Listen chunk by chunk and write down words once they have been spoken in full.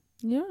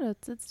You know what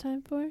it's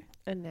time for?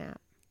 A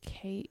nap.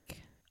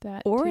 Cake.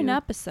 That Or an too.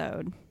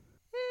 episode.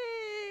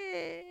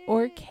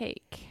 Or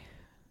cake.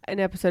 An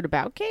episode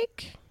about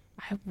cake?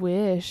 I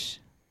wish.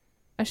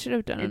 I should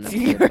have done an It's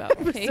episode your about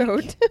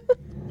episode.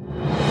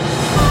 cake.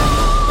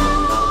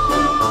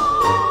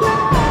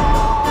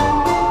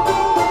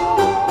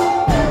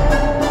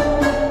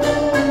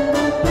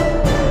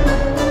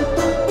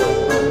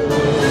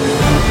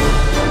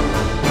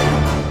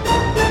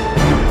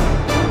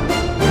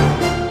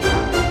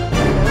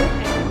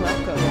 And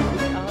welcome.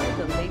 We are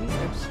the Ladies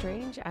of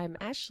Strange. I'm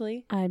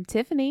Ashley. I'm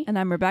Tiffany. And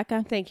I'm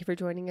Rebecca. Thank you for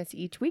joining us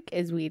each week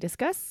as we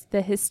discuss.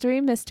 The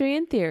history, mystery,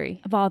 and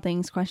theory. Of all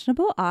things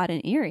questionable, odd,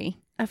 and eerie.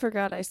 I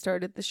forgot I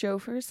started the show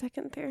for a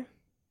second there.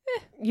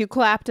 You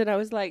clapped and I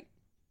was like,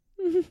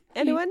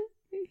 anyone?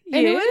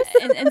 Anyone?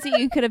 and so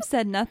you could have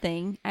said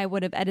nothing. I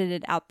would have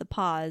edited out the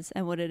pause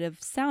and would it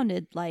have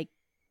sounded like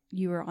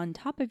you were on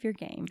top of your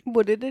game.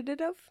 What did it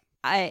have?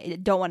 I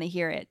don't want to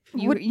hear it.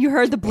 What- You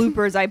heard the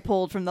bloopers I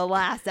pulled from the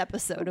last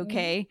episode,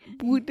 okay?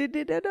 What did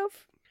it have?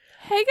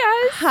 Hey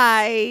guys,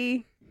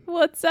 Hi.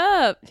 what's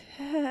up?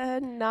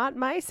 Not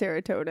my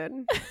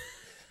serotonin.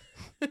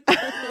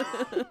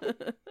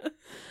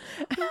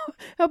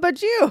 How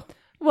about you?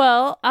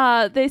 Well,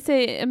 they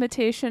say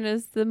imitation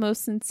is the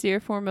most sincere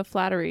form of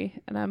flattery,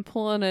 and I'm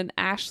pulling an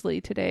Ashley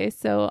today,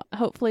 so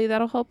hopefully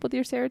that'll help with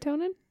your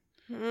serotonin.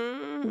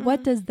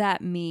 What does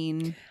that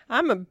mean?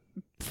 I'm a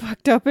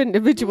fucked up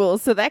individual,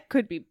 so that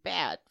could be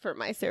bad for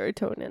my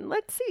serotonin.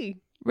 Let's see.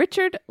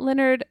 Richard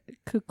Leonard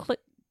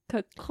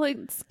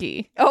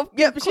Kuklinski. Oh,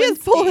 yep, she is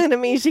Kuklinski. pulling at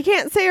me. She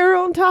can't say her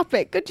own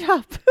topic. Good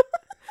job.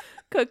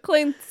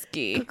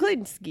 Kuklinski.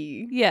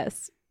 Kuklinski.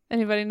 Yes.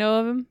 Anybody know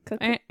of him?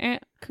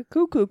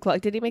 Cuckoo clock.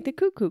 Did he make the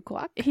cuckoo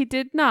clock? He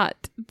did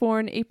not.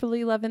 Born April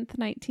 11th,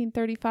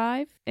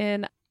 1935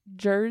 in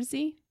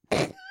Jersey.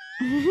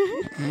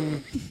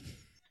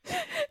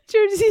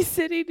 Jersey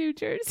City, New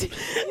Jersey.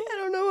 I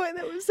don't know why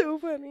that was so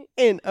funny.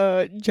 In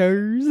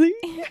Jersey.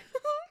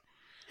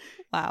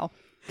 Wow.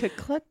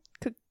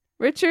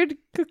 Richard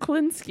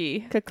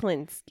Kuklinski.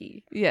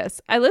 Kuklinski. Yes.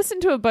 I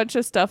listened to a bunch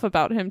of stuff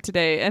about him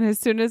today, and as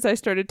soon as I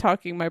started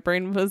talking, my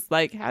brain was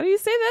like, how do you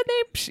say that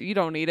name? Psh, you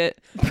don't need it.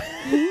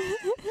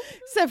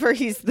 Except for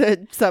he's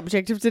the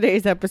subject of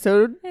today's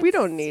episode. We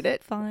don't need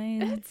it.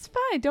 Fine. It's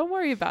fine. Don't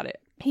worry about it.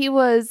 He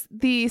was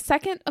the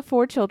second of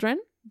 4 children,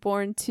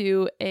 born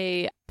to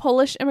a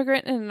Polish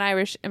immigrant and an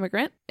Irish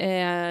immigrant,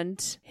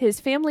 and his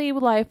family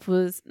life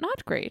was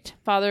not great.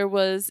 Father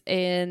was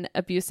an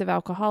abusive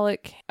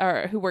alcoholic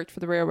who worked for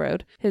the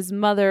railroad. His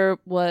mother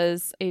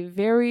was a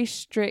very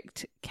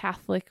strict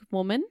Catholic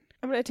woman.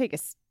 I'm going to take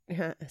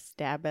a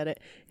stab at it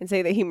and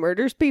say that he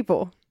murders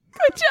people.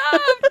 Good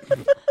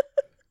job!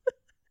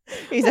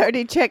 He's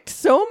already checked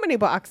so many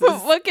boxes.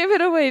 What gave it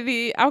away?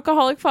 The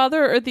alcoholic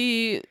father or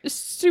the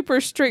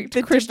super strict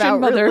The Christian devout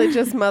mother?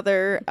 religious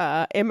mother,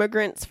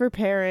 immigrants for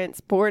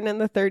parents, born in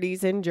the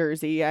 30s in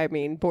Jersey. I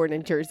mean, born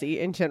in Jersey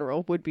in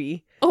general would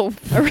be. Oh,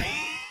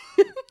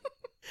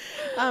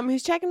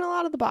 He's checking a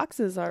lot of the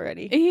boxes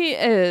already. he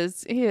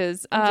is. He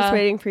is. I'm just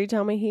waiting for you to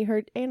tell me he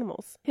hurt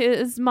animals.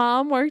 His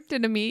mom worked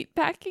in a meat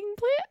packing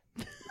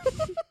plant.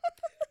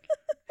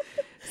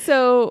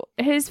 So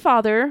his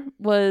father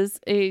was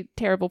a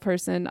terrible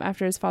person.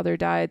 After his father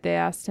died, they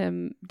asked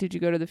him, did you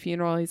go to the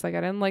funeral? He's like,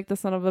 I didn't like the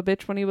son of a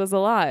bitch when he was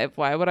alive.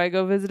 Why would I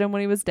go visit him when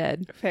he was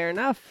dead? Fair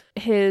enough.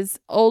 His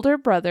older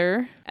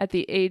brother, at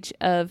the age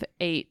of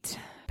 8,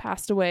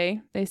 passed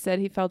away. They said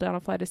he fell down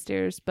a flight of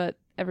stairs, but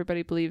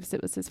everybody believes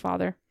it was his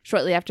father.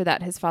 Shortly after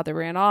that, his father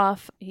ran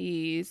off.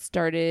 He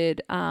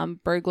started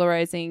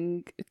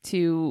burglarizing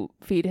to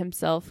feed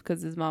himself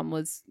because his mom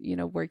was,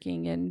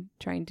 working and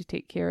trying to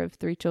take care of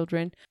 3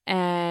 children.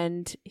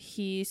 And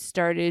he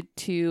started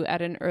to,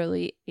 at an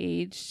early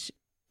age,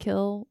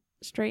 kill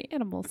stray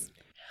animals.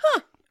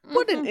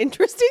 What an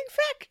interesting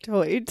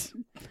factoid.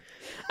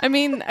 I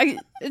mean,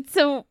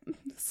 so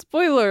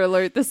spoiler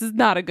alert, this is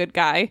not a good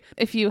guy.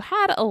 If you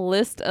had a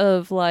list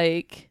of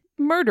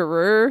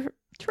murderer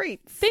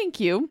Traits. thank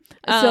you.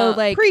 So,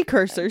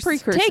 Precursors.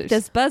 take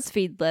this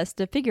BuzzFeed list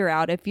to figure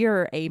out if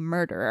you're a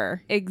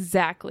murderer.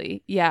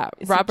 Exactly. Yeah.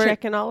 Is he Robert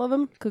checking all of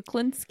them?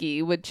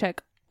 Kuklinski would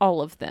check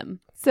all of them.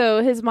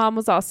 So his mom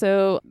was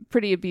also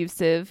pretty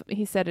abusive.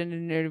 He said in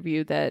an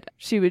interview that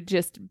she would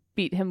just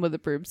beat him with a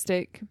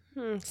broomstick.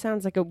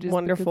 Sounds like a Just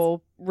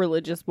wonderful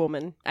religious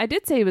woman. I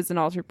did say he was an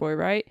altar boy,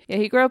 right? Yeah,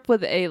 he grew up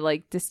with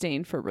a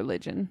disdain for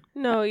religion.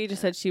 No, you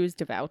just said she was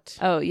devout.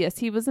 Oh, yes,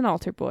 he was an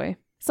altar boy.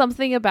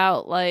 Something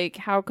about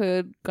how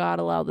could God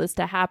allow this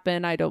to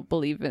happen? I don't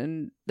believe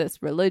in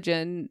this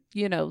religion,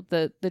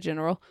 the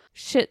general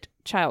shit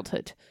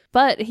childhood.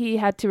 But he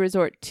had to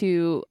resort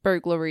to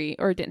burglary,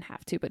 or didn't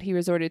have to, but he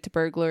resorted to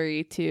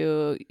burglary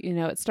to,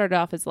 it started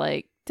off as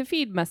to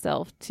feed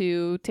myself,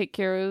 to take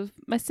care of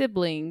my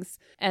siblings.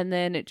 And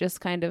then it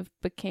just kind of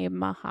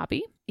became a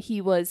hobby.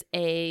 He was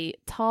a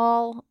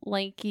tall,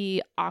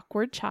 lanky,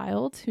 awkward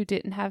child who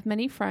didn't have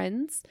many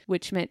friends,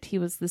 which meant he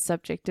was the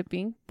subject of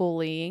being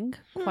bullying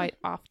quite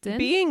often.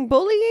 Being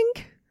bullying?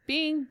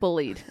 Being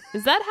bullied.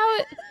 Is that how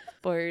it...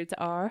 Words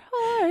are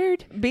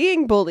hard.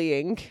 Being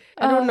bullying.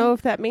 I don't know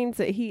if that means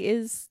that he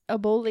is a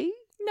bully.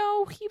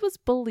 No, he was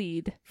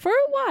bullied for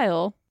a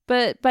while.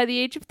 But by the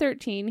age of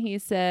 13, he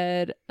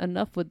said,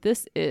 enough with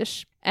this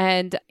ish.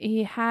 And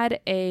he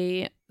had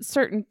a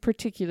certain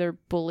particular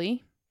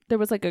bully. There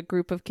was like a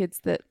group of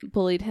kids that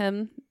bullied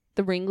him.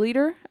 The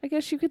ringleader, I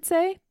guess you could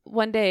say.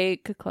 One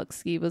day,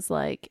 Kuklowski was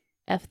like,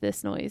 F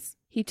this noise.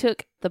 He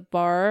took the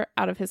bar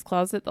out of his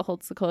closet that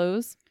holds the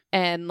clothes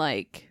and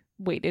like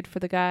waited for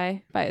the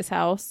guy by his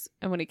house.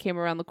 And when he came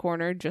around the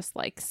corner, just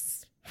like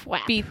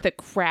beat the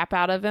crap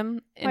out of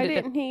him. Why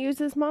didn't he use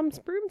his mom's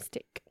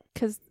broomstick?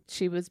 Because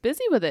she was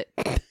busy with it.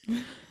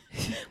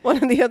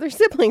 One of the other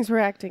siblings were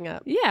acting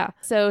up. Yeah.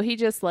 So he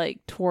just like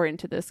tore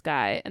into this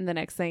guy. And the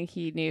next thing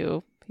he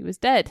knew, he was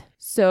dead.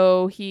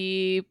 So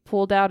he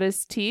pulled out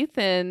his teeth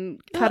and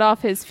cut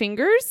off his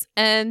fingers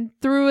and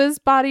threw his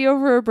body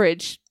over a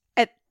bridge.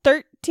 At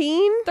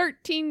 13?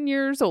 13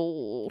 years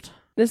old.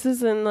 This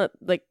is in the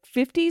like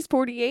 50s,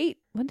 48?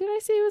 When did I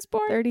say he was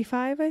born?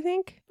 35, I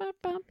think.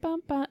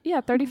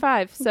 Yeah,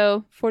 35.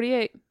 So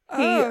 48.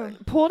 He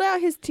pulled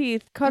out his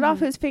teeth, cut off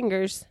his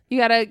fingers. You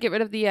gotta get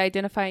rid of the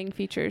identifying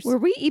features. Were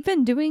we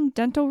even doing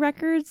dental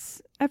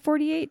records at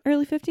 48,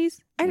 early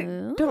 50s? I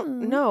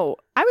don't know.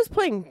 I was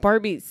playing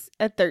Barbies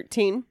at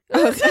 13.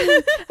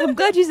 I'm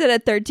glad you said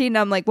at 13.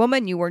 I'm like,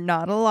 woman, you were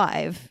not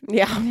alive.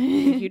 Yeah.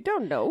 You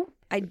don't know.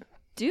 I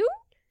do?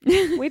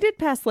 We did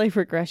past life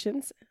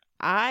regressions.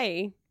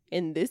 I,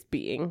 in this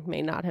being,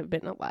 may not have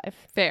been alive.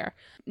 Fair.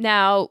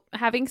 Now,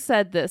 having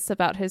said this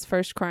about his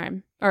first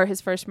crime, or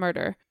his first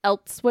murder,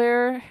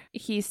 elsewhere,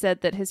 he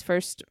said that his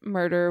first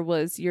murder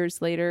was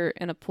years later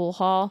in a pool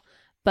hall,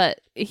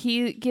 but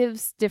he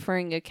gives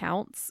differing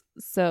accounts,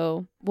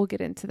 so we'll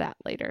get into that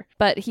later.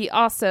 But he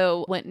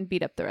also went and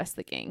beat up the rest of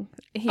the gang.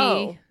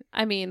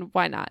 I mean,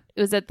 why not?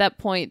 It was at that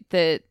point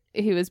that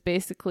he was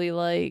basically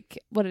like,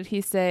 what did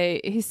he say?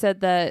 He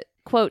said that,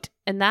 quote,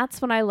 and that's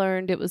when I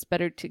learned it was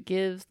better to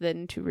give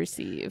than to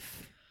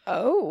receive.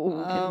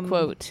 Oh. End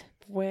quote.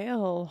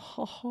 Well,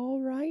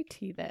 all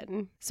righty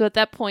then. So at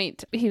that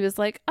point, he was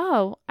like,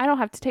 oh, I don't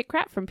have to take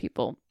crap from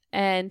people.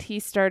 And he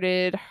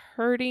started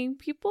hurting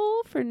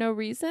people for no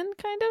reason,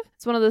 kind of.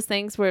 It's one of those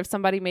things where if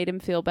somebody made him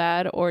feel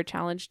bad or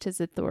challenged his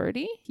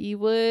authority, he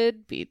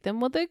would beat them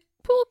with a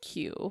pool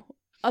cue.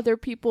 Other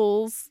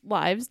people's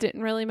lives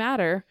didn't really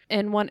matter.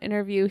 In one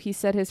interview, he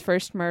said his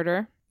first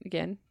murder,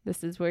 again,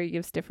 this is where he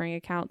gives differing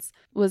accounts,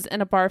 was in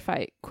a bar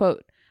fight.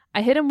 Quote,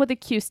 I hit him with a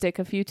cue stick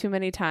a few too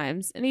many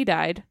times, and he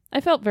died.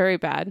 I felt very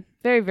bad.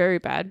 Very, very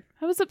bad.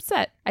 I was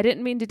upset. I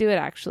didn't mean to do it,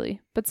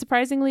 actually. But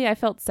surprisingly, I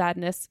felt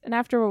sadness, and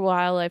after a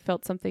while, I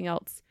felt something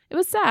else. It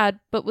was sad,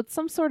 but with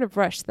some sort of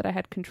rush that I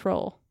had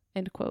control.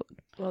 End quote.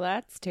 Well,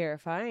 that's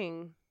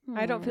terrifying.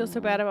 I don't feel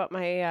so bad about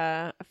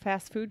my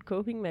fast food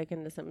coping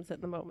mechanisms at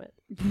the moment.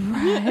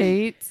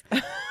 Right?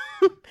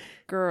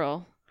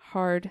 Girl.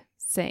 Hard.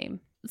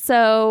 Same.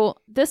 So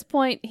this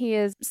point, he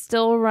is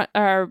still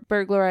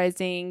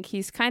burglarizing.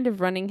 He's kind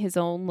of running his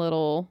own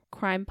little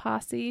crime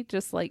posse,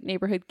 just like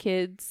Neighborhood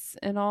Kids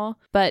and all.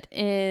 But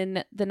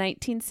in the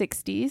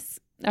 1960s,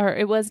 or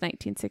it was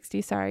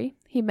 1960, sorry,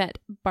 he met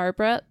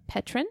Barbara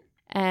Petrin.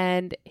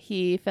 And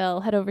he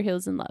fell head over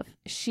heels in love.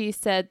 She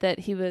said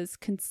that he was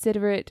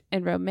considerate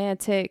and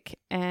romantic,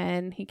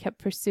 and he kept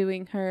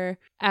pursuing her.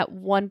 At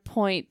one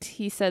point,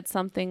 he said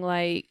something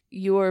like,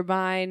 you're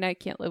mine, I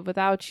can't live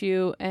without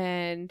you.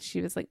 And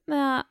she was like,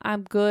 nah,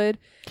 I'm good.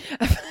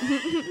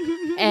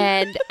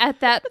 And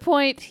at that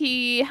point,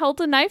 he held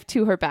a knife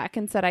to her back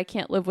and said, I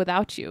can't live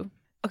without you.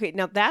 Okay,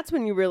 now that's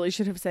when you really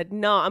should have said,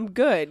 no, I'm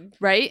good.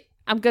 Right?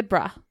 I'm good,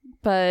 brah.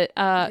 But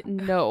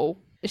no.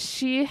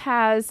 She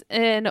has,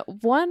 in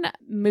one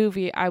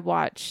movie I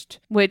watched,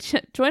 which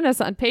join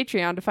us on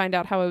Patreon to find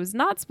out how I was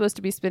not supposed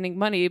to be spending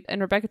money,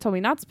 and Rebecca told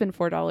me not to spend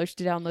 $4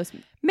 to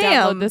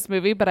download this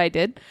movie, but I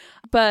did.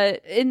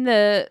 But in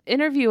the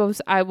interviews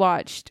I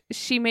watched,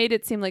 she made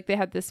it seem like they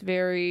had this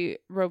very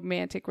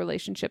romantic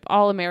relationship,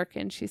 all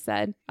American, she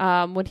said.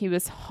 When he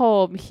was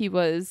home, he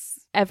was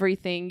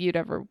everything you'd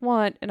ever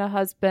want in a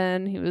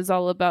husband. He was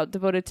all about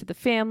devoted to the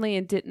family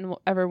and didn't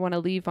ever want to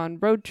leave on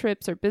road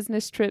trips or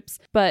business trips.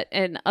 But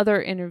in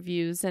other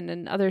interviews and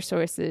in other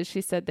sources,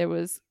 she said there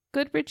was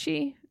good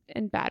Richie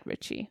and bad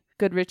Richie.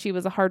 Good Richie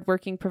was a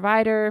hardworking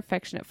provider,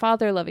 affectionate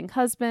father, loving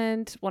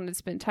husband, wanted to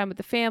spend time with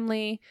the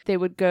family. They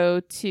would go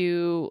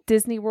to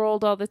Disney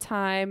World all the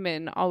time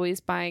and always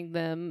buying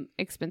them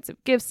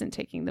expensive gifts and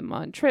taking them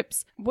on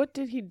trips. What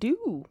did he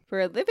do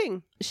for a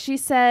living? She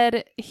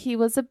said he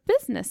was a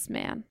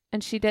businessman,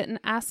 and she didn't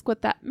ask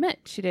what that meant.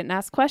 She didn't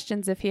ask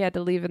questions if he had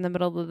to leave in the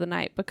middle of the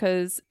night,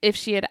 because if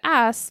she had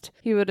asked,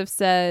 he would have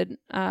said,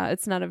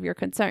 it's none of your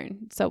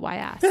concern. So why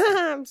ask?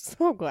 I'm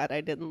so glad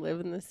I didn't live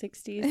in the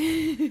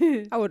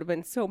 60s. I would have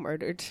been so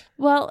murdered.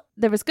 Well,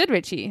 there was good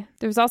Richie.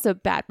 There was also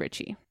bad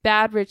Richie.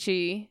 Bad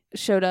Richie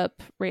showed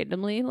up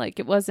randomly. Like,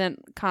 it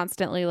wasn't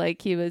constantly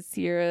like he was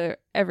here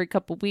every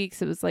couple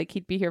weeks. It was like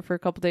he'd be here for a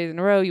couple days in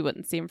a row. You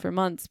wouldn't see him for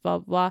months, blah,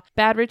 blah, blah.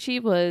 Bad Richie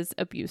was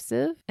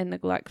abusive and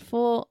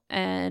neglectful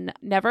and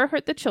never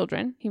hurt the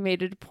children. He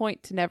made it a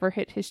point to never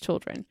hit his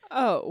children.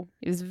 Oh.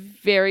 He was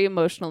very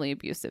emotionally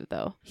abusive,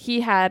 though.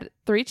 He had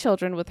 3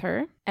 children with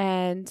her,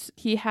 and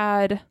he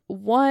had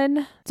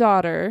one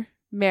daughter,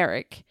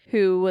 Merrick,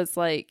 who was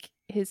like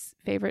his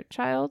favorite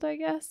child, I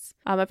guess.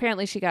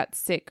 Apparently she got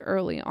sick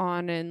early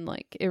on and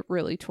like it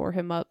really tore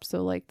him up.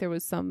 So like there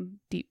was some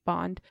deep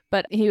bond,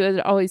 but he would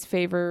always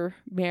favor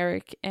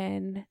Merrick.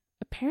 And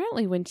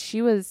apparently when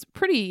she was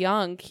pretty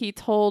young, he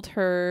told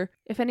her,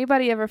 if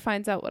anybody ever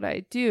finds out what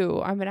I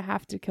do, I'm going to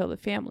have to kill the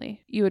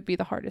family. You would be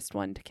the hardest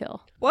one to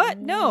kill. What?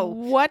 No.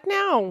 What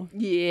now?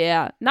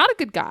 Yeah. Not a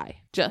good guy.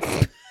 Just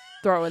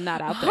throwing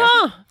that out there.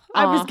 Huh.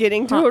 I was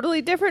getting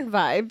totally different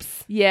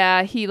vibes.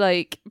 Yeah, he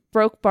like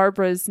broke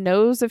Barbara's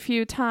nose a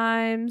few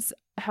times,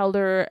 held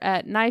her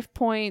at knife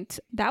point.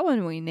 That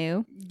one we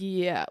knew.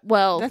 Yeah,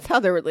 well, That's how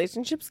their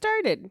relationship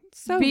started.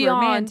 So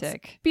beyond,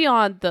 romantic.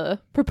 beyond the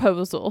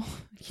proposal,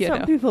 you Some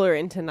know. people are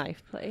into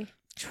knife play.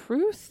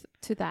 Truth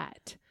to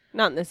that.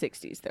 Not in the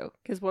 60s, though,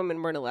 because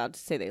women weren't allowed to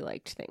say they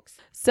liked things.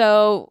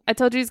 So I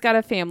told you he's got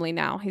a family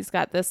now. He's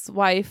got this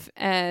wife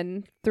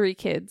and 3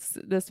 kids,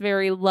 this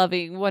very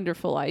loving,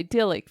 wonderful,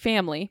 idyllic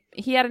family.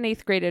 He had an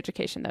 8th grade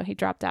education, though. He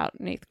dropped out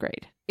in 8th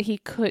grade. He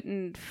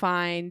couldn't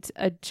find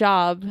a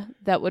job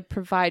that would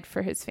provide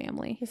for his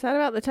family. Is that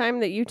about the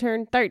time that you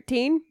turned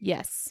 13?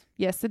 Yes.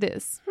 Yes, it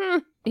is.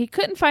 He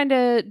couldn't find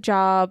a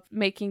job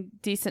making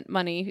decent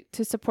money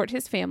to support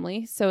his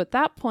family. So at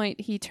that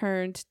point, he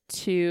turned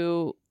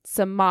to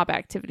some mob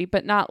activity,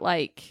 but not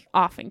like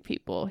offing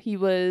people. He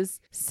was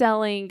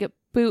selling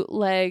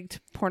bootlegged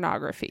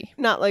pornography.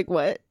 Not like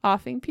what?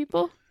 Offing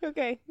people?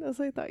 Okay, that's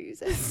what I thought you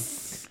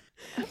said.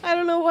 I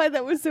don't know why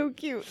that was so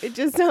cute. It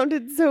just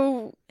sounded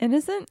so...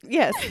 Innocent?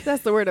 Yes,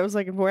 that's the word I was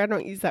looking for. I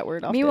don't use that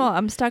word often. Meanwhile,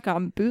 I'm stuck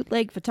on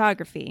bootleg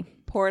photography.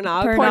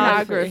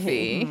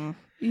 Pornography. Mhm.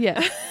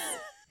 Yes.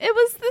 It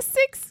was the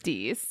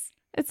 60s.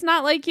 It's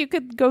not like you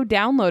could go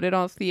download it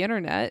off the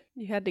internet.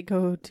 You had to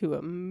go to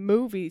a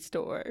movie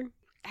store.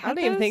 I Had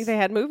don't even think those? they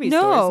had movie No.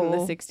 stores in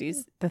the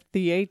 60s. The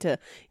theater.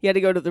 You had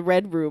to go to the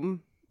red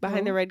room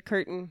behind the red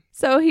curtain.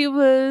 So he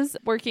was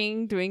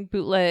working doing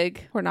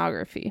bootleg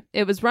pornography.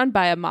 It was run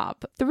by a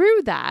mob.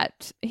 Through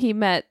that, he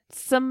met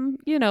some,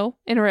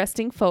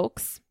 interesting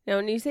folks. Now,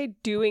 when you say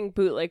doing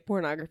bootleg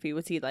pornography,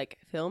 was he like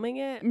filming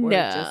it? Or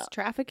No. just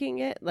trafficking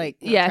it? Like,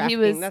 not Yeah, he trafficking,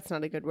 was- That's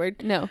not a good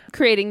word. No,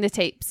 creating the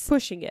tapes.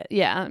 Pushing it.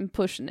 Yeah, and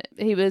pushing it.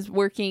 He was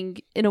working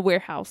in a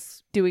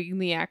warehouse doing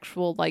the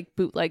actual like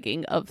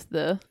bootlegging of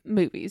the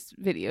movies,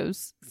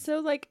 videos. So,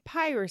 like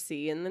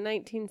piracy in the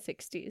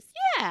 1960s.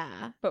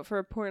 Yeah. But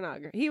for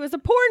pornography. He was a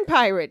porn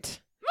pirate.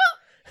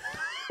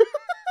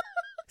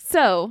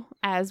 So,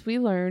 as we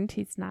learned,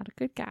 he's not a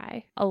good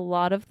guy. A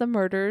lot of the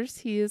murders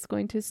he is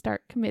going to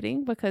start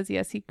committing because,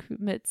 yes, he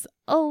commits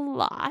a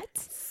lot.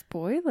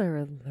 Spoiler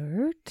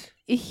alert.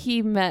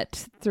 He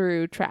met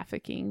through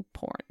trafficking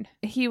porn.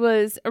 He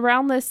was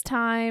around this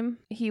time,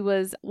 he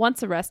was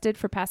once arrested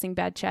for passing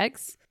bad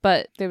checks,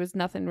 but there was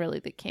nothing really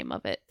that came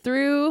of it.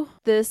 Through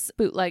this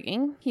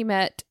bootlegging, he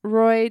met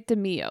Roy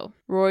DeMeo.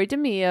 Roy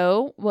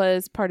DeMeo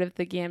was part of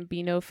the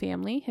Gambino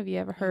family. Have you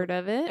ever heard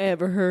of it?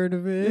 Ever heard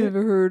of it?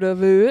 Ever heard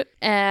of it?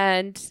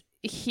 And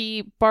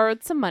he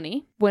borrowed some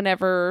money.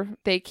 Whenever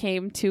they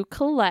came to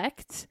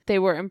collect, they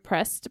were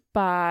impressed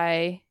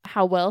by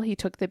how well he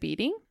took the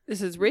beating.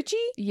 This is Richie?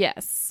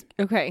 Yes.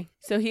 Okay.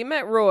 So he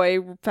met Roy,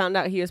 found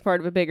out he was part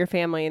of a bigger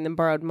family, and then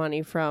borrowed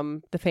money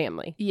from the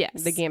family.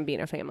 Yes. The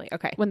Gambino family.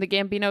 Okay. When the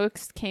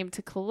Gambinos came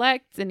to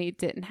collect and he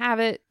didn't have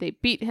it, they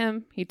beat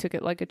him. He took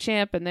it like a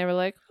champ, and they were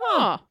like,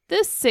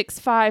 this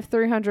 6'5",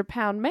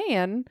 300-pound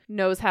man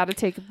knows how to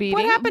take a beating.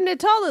 What happened to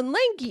Tall and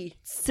Lanky?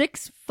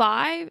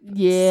 6'5"?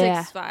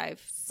 Yeah. 6'5".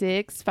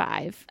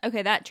 6'5".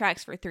 Okay, that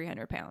tracks for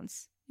 300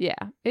 pounds. Yeah.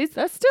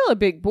 That's still a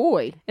big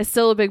boy. It's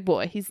still a big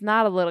boy. He's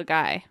not a little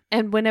guy.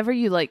 And whenever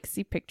you like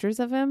see pictures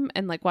of him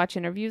and like watch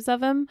interviews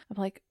of him,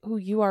 I'm like, oh,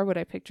 you are what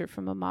I picture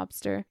from a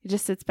mobster. He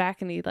just sits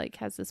back and he like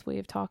has this way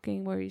of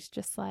talking where he's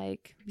just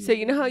like, So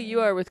you know how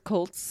you are with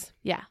Colts?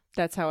 yeah.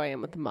 That's how I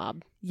am with the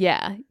mob.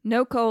 Yeah.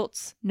 No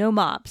Colts, no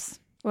mobs.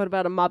 What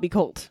about a mobby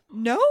Colt?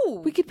 No.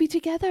 We could be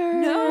together.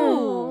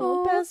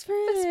 No. Best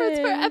friends.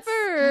 Best friends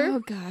forever. Oh,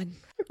 God.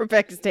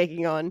 Rebecca's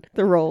taking on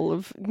the role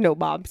of no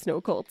mobs,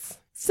 no Colts.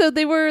 So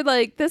they were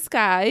like, this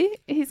guy,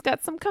 he's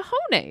got some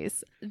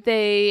cojones.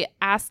 They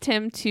asked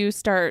him to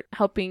start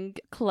helping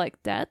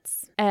collect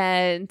debts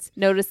and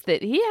noticed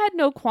that he had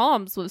no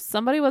qualms with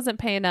somebody wasn't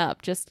paying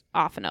up, just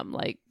offing them.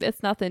 Like,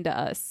 it's nothing to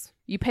us.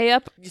 You pay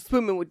up. You're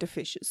swimming with the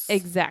fishes.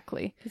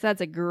 Exactly. Because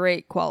that's a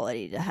great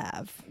quality to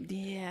have.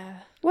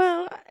 Yeah.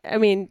 Well, I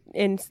mean,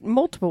 in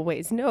multiple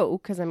ways, no.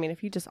 Because, I mean,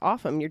 if you just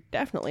off them, you're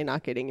definitely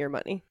not getting your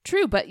money.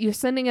 True, but you're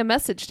sending a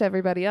message to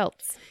everybody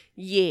else.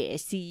 Yeah,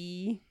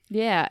 see?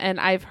 Yeah, and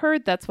I've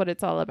heard that's what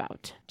it's all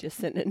about. Just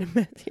sending a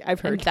message. I've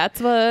And heard. that's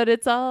what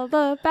it's all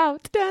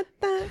about. Da,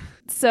 da.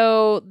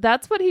 So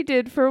that's what he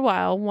did for a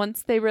while.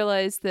 Once they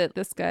realized that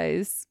this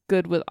guy's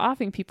good with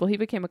offing people, he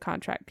became a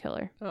contract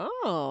killer.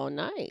 Oh,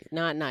 nice.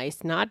 Not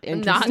nice. Not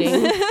Not-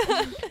 interesting.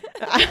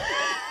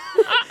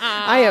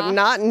 I am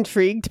not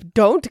intrigued.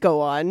 Don't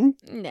go on.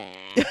 Nah.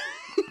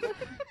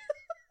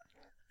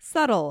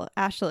 Subtle,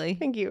 Ashley.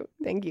 Thank you.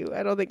 Thank you.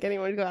 I don't think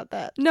anyone got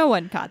that. No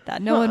one caught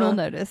that. No one will Uh-uh.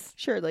 notice.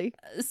 Surely.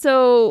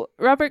 So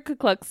Robert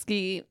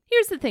Kuklucki,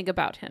 here's the thing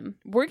about him.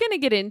 We're going to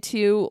get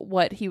into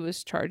what he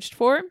was charged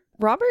for.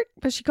 Robert?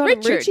 But she called him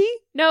Richard. Richie?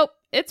 Nope,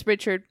 it's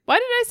Richard. Why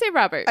did I say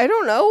Robert? I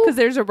don't know. Because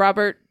there's a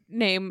Robert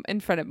name in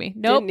front of me.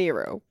 Nope. De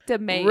Niro.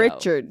 DeMeo.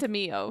 Richard.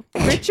 DeMeo.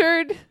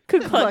 Richard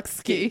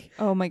Kuklucki.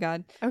 Oh my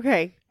God.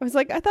 Okay. I was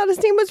like, I thought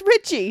his name was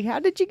Richie. How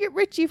did you get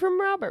Richie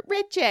from Robert?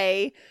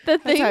 Richie. The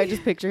That's how I thing,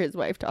 just picture his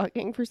wife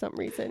talking for some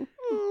reason.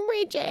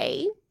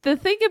 Richie. the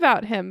thing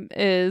about him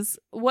is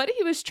what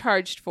he was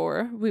charged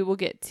for, we will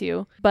get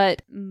to,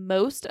 but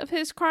most of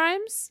his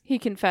crimes he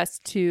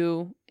confessed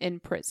to in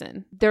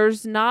prison.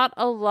 There's not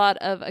a lot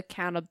of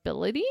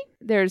accountability.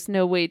 There's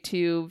no way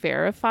to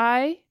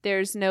verify.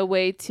 There's no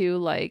way to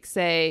like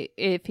say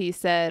if he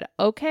said,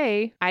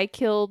 okay, I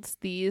killed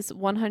these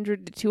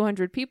 100 to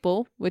 200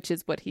 people, which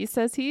is what he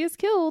says he has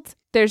killed.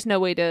 There's no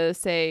way to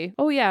say,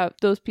 oh yeah,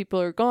 those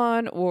people are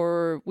gone,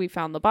 or we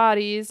found the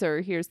bodies, or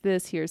here's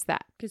this, here's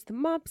that. Because the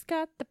mob's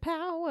got the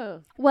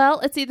power. Well,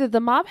 it's either the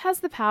mob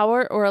has the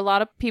power, or a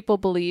lot of people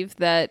believe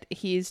that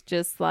he's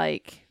just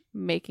like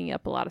making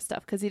up a lot of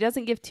stuff because he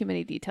doesn't give too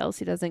many details.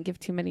 He doesn't give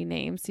too many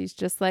names. He's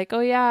just like,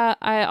 oh yeah,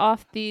 I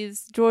offed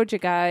these Georgia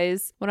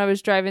guys when I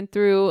was driving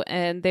through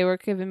and they were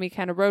giving me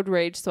kind of road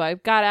rage. So I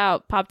got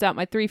out, popped out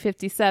my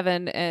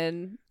 357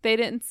 and they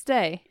didn't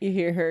stay. You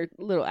hear her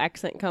little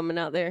accent coming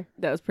out there.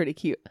 That was pretty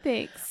cute.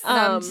 Thanks. And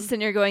I'm just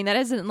sitting here going, that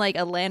isn't like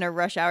Atlanta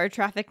rush hour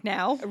traffic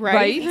now.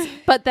 Right?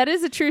 But that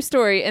is a true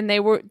story. And they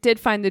did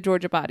find the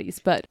Georgia bodies,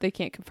 but they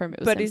can't confirm it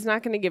was But him. he's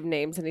not going to give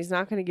names and he's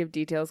not going to give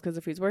details because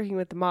if he's working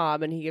with the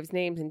mob and he gives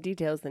names and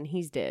details, then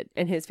he's dead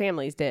and his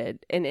family's dead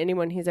and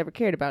anyone he's ever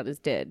cared about is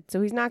dead.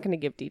 So he's not going to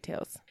give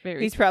details.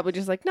 He's probably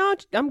just like, no,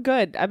 I'm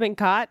good. I've been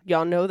caught.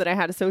 Y'all know that I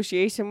had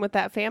association with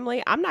that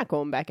family. I'm not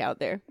going back out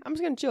there. I'm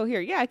just going to chill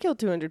here. Yeah, I killed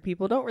 200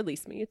 people. Don't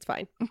release me. It's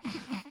fine.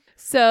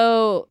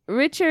 So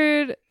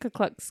Richard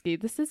Kuklucki,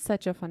 this is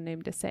such a fun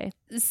name to say,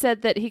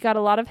 said that he got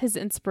a lot of his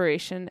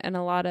inspiration and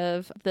a lot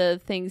of the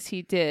things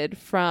he did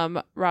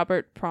from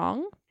Robert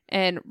Prong.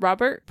 And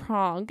Robert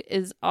Prong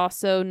is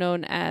also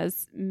known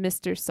as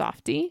Mr.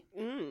 Softy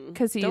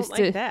because he Don't used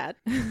like to. that.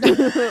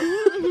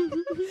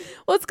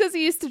 Well, it's because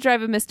he used to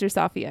drive a Mr.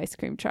 Softy ice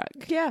cream truck.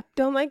 Yeah,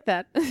 don't like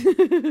that.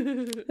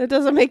 That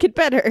doesn't make it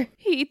better.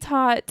 He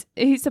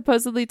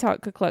supposedly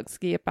taught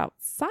Kuklucki about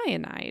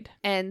cyanide.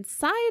 And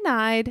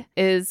cyanide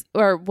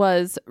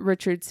was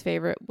Richard's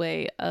favorite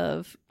way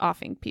of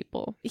offing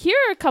people. Here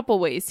are a couple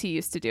ways he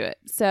used to do it.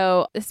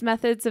 So his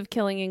methods of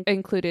killing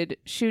included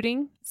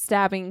shooting,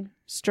 stabbing,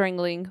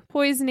 strangling,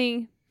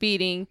 poisoning,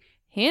 beating,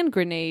 hand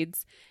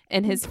grenades,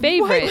 and his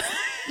favorite...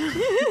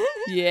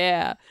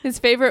 Yeah. His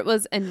favorite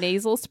was a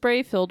nasal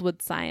spray filled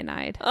with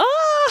cyanide.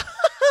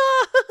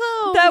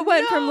 Oh, That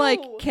went from like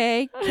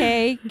K,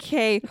 K,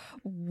 K.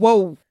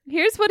 Whoa.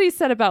 Here's what he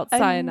said about a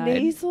cyanide.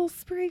 nasal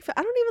spray.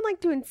 I don't even like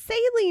doing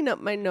saline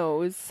up my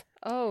nose.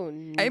 Oh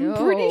no! I'm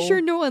pretty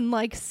sure no one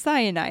likes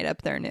cyanide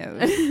up their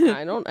nose.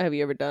 I don't. Have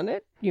you ever done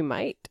it? You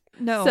might.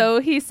 No. So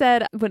he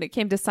said when it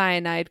came to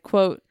cyanide,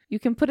 quote, you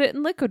can put it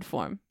in liquid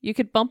form. You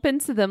could bump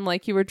into them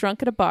like you were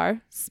drunk at a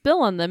bar,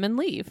 spill on them, and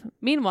leave.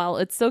 Meanwhile,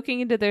 it's soaking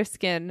into their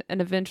skin,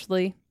 and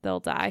eventually they'll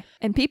die.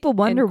 and people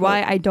wonder End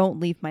why quote. I don't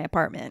leave my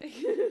apartment.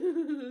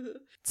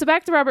 So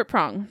back to Robert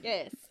Prong.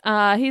 Yes.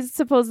 He's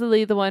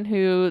supposedly the one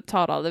who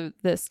taught all of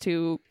this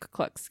to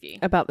Kuklucki.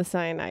 About the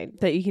cyanide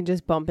that you can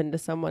just bump into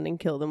someone and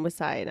kill them with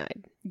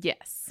cyanide.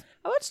 Yes.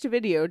 I watched a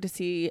video to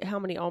see how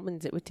many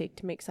almonds it would take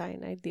to make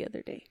cyanide the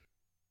other day.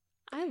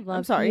 I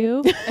love sorry.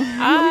 you.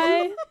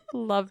 I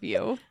love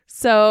you.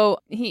 So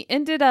he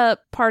ended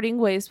up parting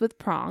ways with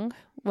Prong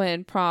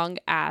when Prong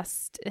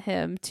asked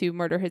him to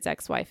murder his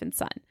ex-wife and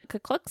son.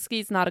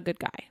 Kuklucki's not a good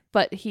guy,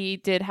 but he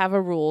did have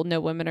a rule, no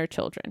women or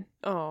children.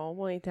 Oh,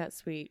 well, ain't that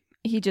sweet?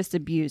 He just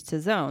abused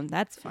his own.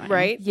 That's fine.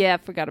 Right? Yeah, I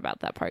forgot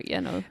about that part. Yeah,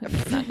 no,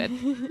 that's not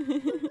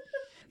good.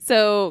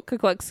 So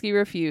Kuklucki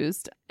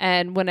refused,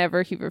 and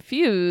whenever he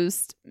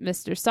refused,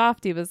 Mr.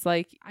 Softy was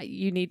like,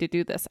 you need to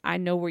do this. I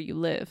know where you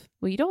live.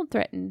 Well, you don't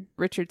threaten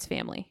Richard's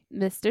family.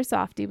 Mr.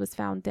 Softy was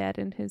found dead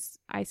in his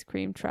ice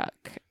cream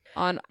truck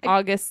on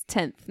August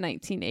 10th,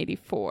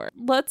 1984.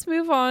 Let's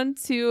move on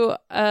to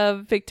a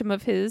victim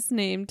of his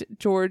named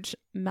George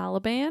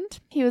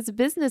Maliband. He was a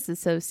business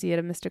associate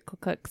of Mr.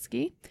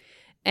 Kuklucki.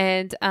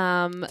 And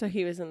So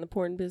he was in the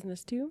porn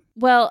business too?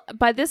 well,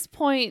 by this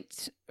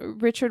point,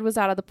 Richard was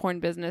out of the porn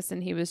business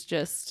and he was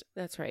just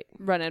That's right.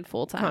 running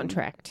full time.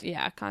 Contract.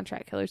 Yeah,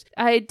 contract killers.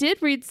 I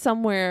did read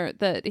somewhere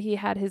that he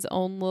had his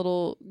own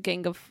little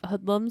gang of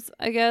hoodlums,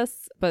 I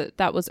guess, but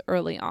that was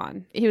early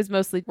on. He was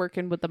mostly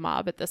working with the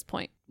mob at this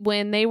point.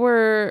 When they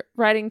were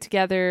riding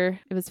together,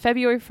 it was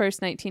February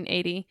 1st,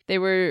 1980. They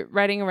were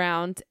riding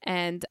around,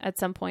 and at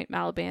some point,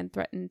 Maliban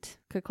threatened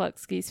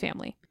Kukluxky's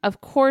family.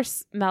 Of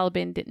course,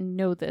 Maliban didn't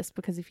know this,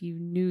 because if you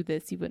knew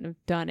this, he wouldn't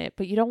have done it.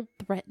 But you don't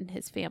threaten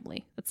his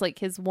family. It's like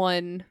his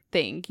one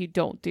thing you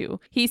don't do.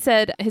 He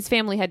said his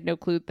family had no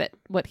clue that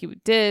what he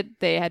did.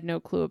 They had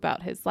no clue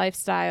about his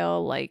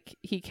lifestyle. Like,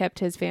 he kept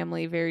his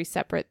family very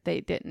separate.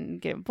 They didn't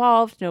get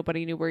involved.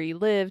 Nobody knew where he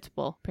lived.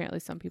 Well, apparently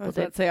some people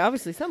did. I'd say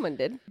obviously someone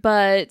did.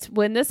 But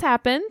when this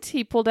happened,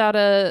 he pulled out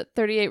a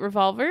 .38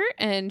 revolver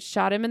and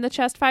shot him in the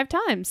chest 5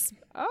 times.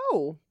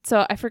 Oh.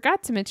 So I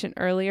forgot to mention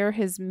earlier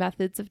his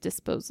methods of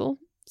disposal.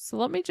 So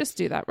let me just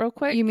do that real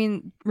quick. You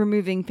mean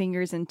removing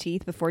fingers and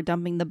teeth before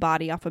dumping the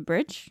body off a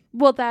bridge?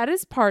 Well, that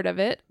is part of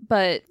it,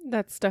 but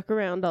That's stuck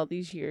around all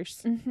these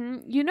years.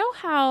 you know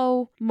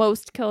how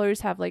most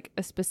killers have like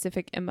a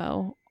specific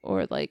MO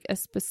or like a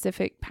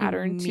specific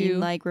pattern You mean to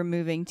like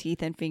removing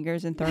teeth and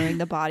fingers and throwing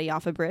the body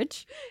off a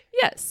bridge?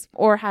 Yes.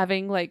 Or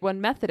having like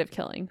one method of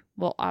killing.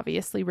 Well,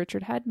 obviously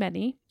Richard had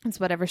many. It's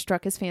whatever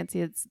struck his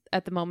fancy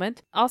at the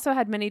moment. Also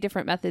had many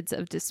different methods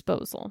of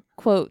disposal.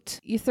 Quote,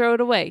 you throw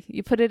it away.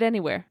 You put it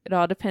anywhere. It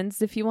all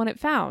depends if you want it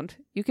found.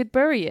 You could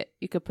bury it.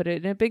 You could put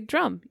it in a big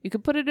drum. You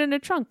could put it in a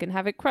trunk and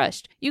have it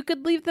crushed. You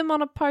could leave them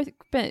on a park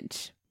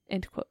bench.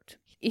 End quote.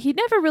 He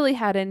never really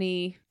had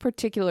any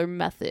particular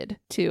method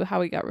to how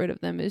he got rid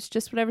of them. It was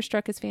just whatever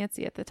struck his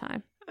fancy at the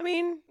time. I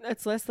mean,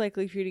 that's less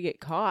likely for you to get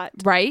caught.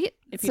 Right?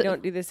 If you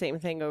don't do the same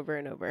thing over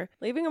and over.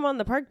 Leaving them on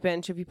the park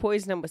bench, if you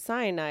poison them with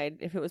cyanide,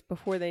 if it was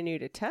before they knew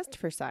to test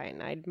for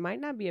cyanide, might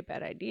not be a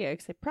bad idea,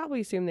 because they probably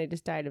assume they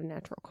just died of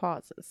natural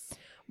causes.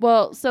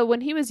 Well, so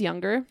when he was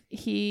younger,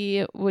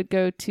 he would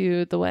go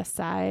to the West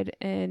Side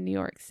in New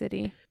York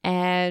City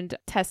and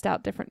test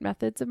out different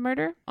methods of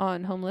murder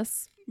on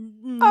homeless.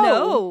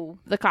 No.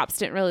 The cops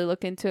didn't really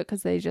look into it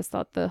because they just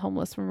thought the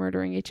homeless were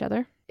murdering each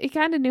other. He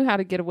kind of knew how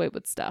to get away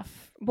with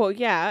stuff. Well,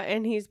 yeah,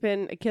 and he's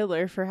been a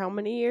killer for how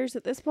many years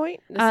at this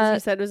point? This is, you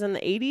said was in the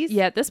 80s?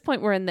 Yeah, at this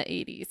point, we're in the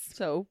 80s.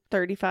 So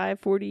 35,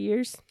 40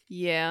 years?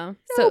 Yeah.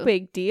 No So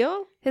big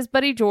deal. his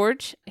buddy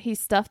George, he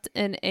stuffed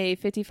in a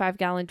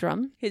 55-gallon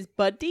drum. His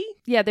buddy?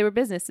 Yeah, they were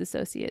business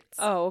associates.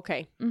 Oh,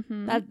 okay.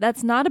 Mm-hmm.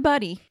 That's not a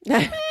buddy.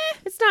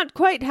 It's not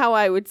quite how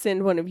I would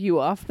send one of you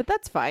off, but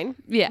that's fine.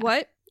 Yeah.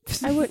 What?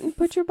 I wouldn't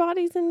put your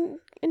bodies in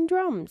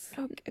drums.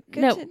 Okay,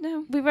 No. to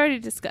know. We've already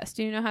discussed.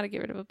 You know how to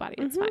get rid of a body.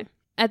 It's fine.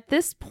 At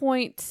this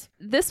point,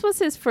 this was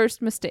his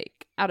first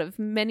mistake out of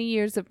many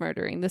years of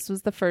murdering. This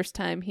was the first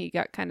time he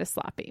got kind of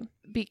sloppy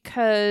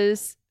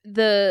because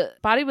the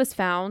body was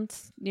found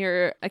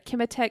near a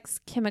Chemotex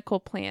chemical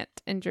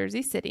plant in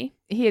Jersey City.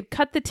 He had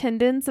cut the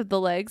tendons of the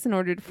legs in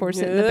order to force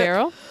it in the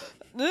barrel.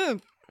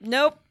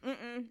 Nope.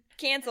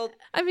 Canceled.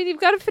 I mean, you've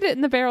got to fit it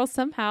in the barrel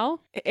somehow.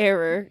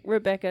 Error.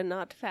 Rebecca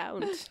not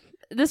found.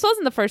 This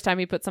wasn't the first time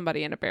he put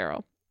somebody in a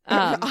barrel.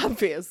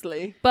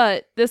 Obviously.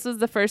 But this was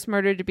the first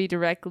murder to be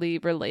directly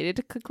related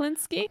to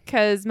Kuklinski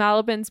because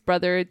Maliban's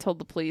brother had told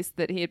the police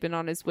that he had been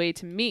on his way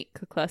to meet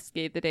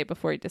Kuklinski the day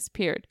before he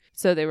disappeared.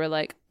 So they were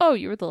like, oh,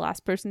 you were the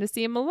last person to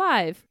see him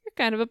alive. You're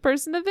kind of a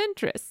person of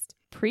interest.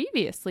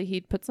 Previously,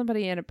 he'd put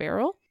somebody in a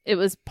barrel. It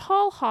was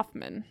Paul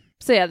Hoffman.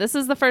 So yeah, this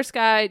is the first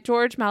guy.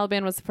 George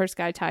Maliban was the first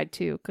guy tied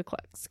to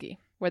Kuklinski,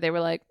 where they were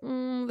like,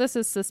 this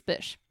is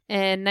suspicious.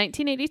 In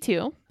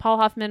 1982, Paul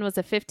Hoffman was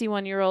a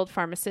 51-year-old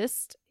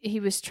pharmacist. He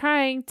was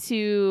trying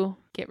to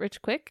get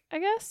rich quick, I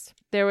guess.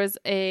 There was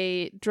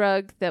a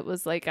drug that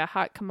was like a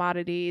hot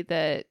commodity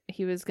that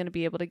he was going to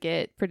be able to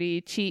get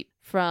pretty cheap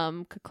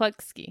from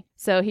Kuklinski.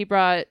 So he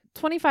brought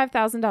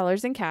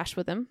 $25,000 in cash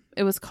with him.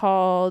 It was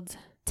called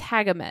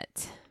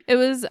Tagamet. It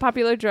was a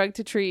popular drug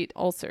to treat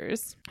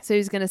ulcers. So he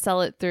was going to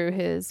sell it through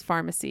his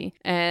pharmacy.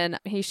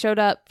 And he showed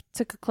up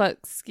to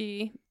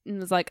Kuklinski and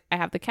was like, I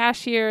have the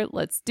cash here.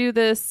 Let's do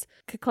this.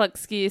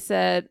 Kuklinski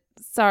said,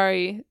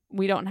 sorry,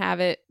 we don't have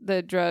it,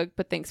 the drug,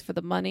 but thanks for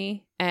the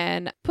money.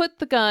 And put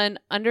the gun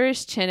under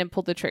his chin and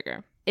pulled the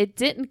trigger. It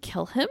didn't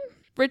kill him.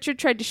 Richard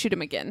tried to shoot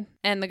him again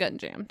and the gun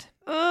jammed.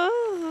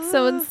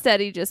 So instead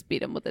he just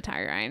beat him with a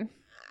tire iron.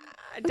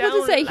 I was about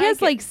to say, he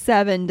has like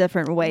 7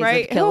 different ways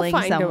of killing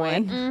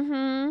someone.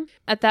 Mm-hmm.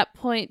 At that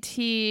point,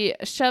 he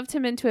shoved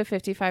him into a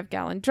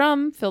 55-gallon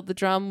drum, filled the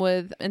drum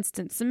with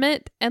instant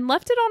cement, and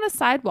left it on a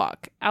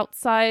sidewalk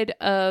outside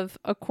of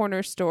a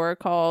corner store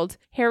called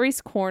Harry's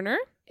Corner.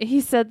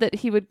 He said that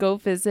he would go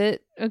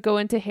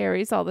into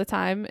Harry's all the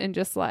time and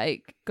just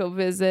like go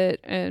visit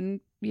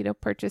and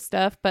purchase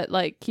stuff, but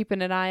like keeping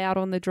an eye out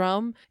on the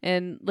drum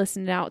and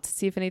listening out to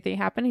see if anything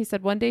happened. He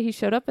said one day he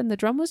showed up and the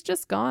drum was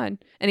just gone.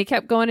 And he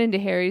kept going into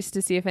Harry's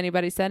to see if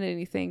anybody said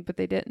anything, but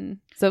they didn't.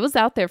 So it was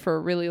out there for a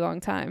really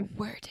long time.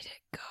 Where did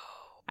it go?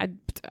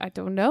 I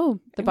don't know.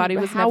 The body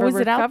was How never was it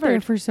recovered. out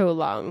there for so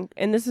long?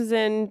 And this was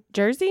in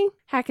Jersey?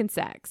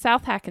 Hackensack,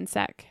 South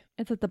Hackensack.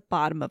 It's at the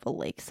bottom of a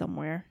lake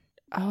somewhere.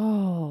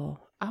 Oh,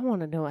 I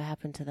want to know what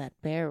happened to that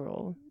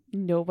barrel.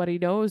 Nobody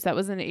knows. That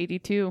was in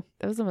 82.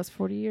 That was almost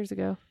 40 years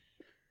ago.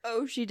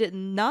 Oh, she did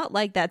not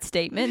like that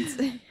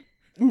statement.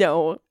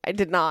 No, I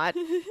did not.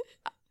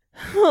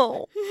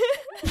 Oh.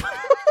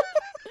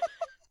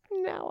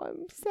 Now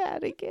I'm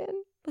sad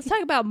again. Let's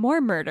talk about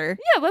more murder.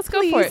 Yeah, let's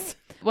go for it.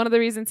 One of the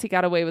reasons he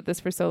got away with this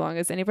for so long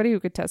is anybody who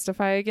could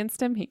testify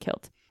against him, he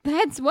killed.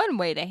 That's one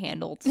way to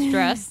handle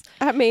stress.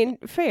 I mean,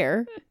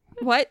 fair.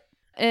 What?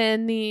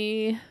 In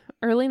the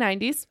early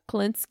 90s,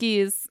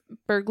 Kolinsky's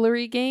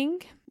burglary gang,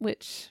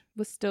 which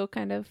was still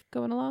kind of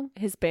going along.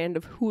 His band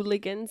of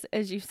hooligans,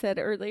 as you said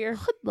earlier.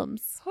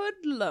 Hoodlums.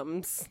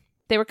 Hoodlums.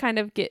 They were kind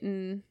of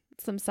getting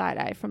some side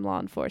eye from law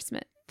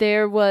enforcement.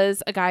 There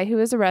was a guy who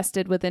was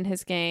arrested within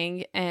his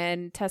gang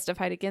and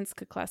testified against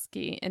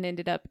Kukleski and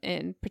ended up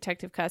in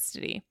protective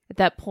custody. At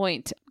that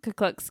point,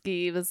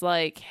 Kukleski was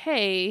like,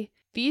 hey,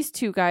 these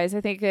two guys,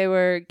 I think they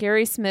were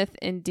Gary Smith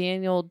and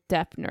Daniel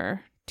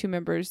Deppner, two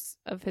members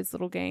of his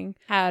little gang,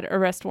 had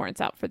arrest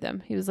warrants out for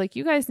them. He was like,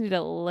 you guys need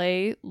to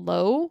lay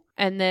low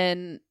and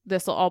then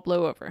this will all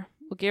blow over.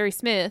 Well, Gary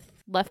Smith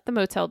left the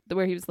motel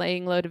where he was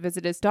laying low to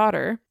visit his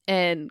daughter,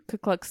 and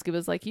Kukleski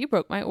was like, you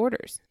broke my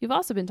orders. You've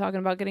also been talking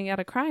about getting out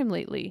of crime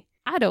lately.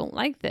 I don't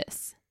like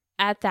this.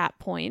 At that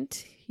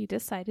point, he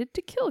decided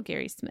to kill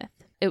Gary Smith.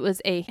 It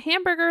was a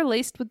hamburger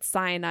laced with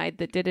cyanide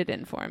that did it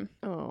in for him.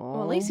 Oh,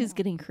 Well, at least he's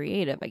getting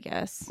creative, I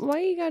guess. Why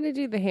you gotta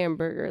do the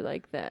hamburger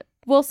like that?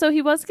 Well, so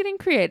he was getting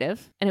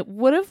creative, and it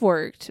would have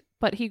worked,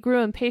 but he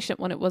grew impatient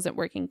when it wasn't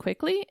working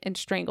quickly and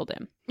strangled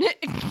him.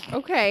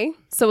 Okay.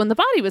 So when the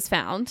body was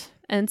found,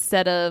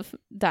 instead of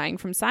dying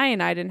from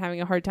cyanide and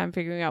having a hard time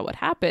figuring out what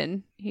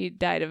happened, he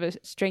died of a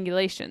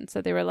strangulation.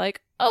 So they were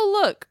like,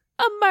 oh, look,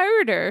 a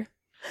murder.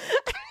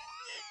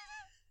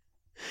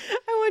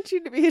 I want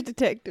you to be a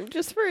detective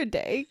just for a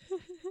day.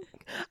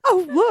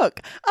 Oh, look,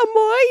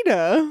 a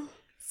murder.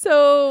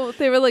 So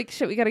they were like,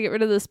 shit, we got to get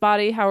rid of this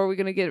body. How are we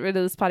going to get rid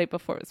of this body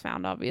before it was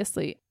found,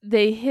 obviously?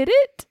 They hid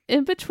it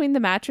in between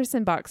the mattress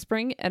and box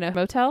spring in a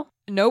motel.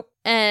 Nope.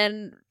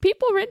 And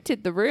people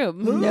rented the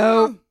room.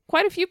 Nope.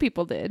 Quite a few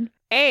people did.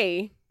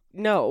 A,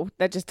 no,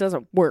 that just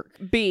doesn't work.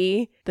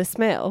 B, the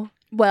smell.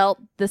 Well,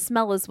 the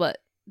smell is what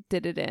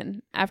did it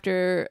in.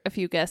 After a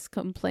few guests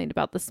complained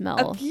about the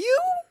smell, A few?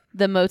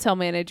 the motel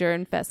manager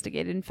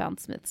investigated and found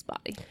Smith's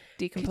body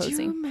decomposing.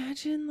 Could you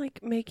imagine,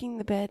 like, making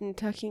the bed and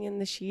tucking in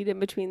the sheet in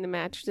between the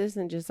mattresses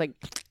and just, like...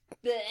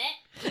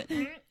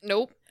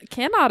 Nope.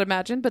 Cannot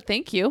imagine, but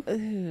thank you. Oh,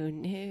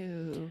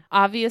 no.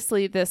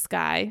 Obviously, this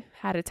guy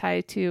had a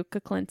tie to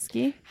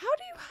Kuklinski. How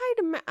do you hide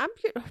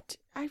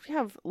I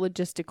have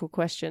logistical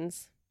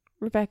questions.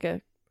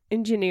 Rebecca,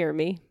 engineer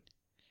me.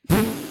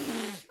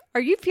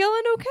 Are you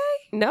feeling okay?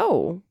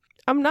 No,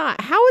 I'm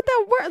not. How would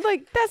that work?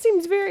 Like, that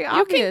seems very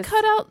obvious. You can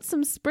cut out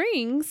some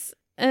springs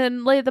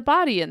and lay the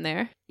body in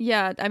there.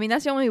 Yeah, I mean,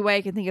 that's the only way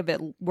I can think of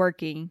it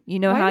working. You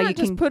know Why how not you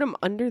just can... put them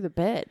under the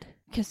bed?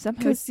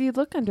 Because you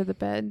look under the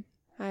bed.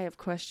 I have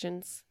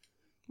questions.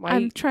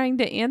 I'm trying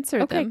to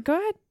answer Okay, them. go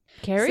ahead.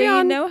 Carry So on.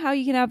 you know how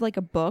you can have like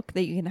a book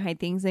that you can hide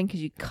things in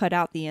because you cut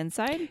out the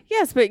inside?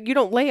 Yes, but you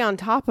don't lay on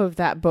top of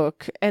that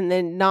book and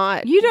then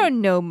not... You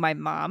don't know my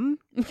mom.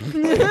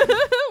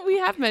 We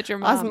have met your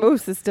mom.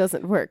 Osmosis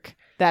doesn't work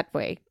that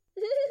way.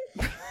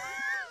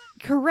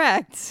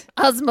 Correct.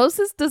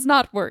 Osmosis does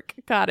not work.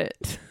 Got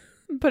it.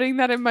 I'm putting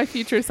that in my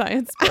future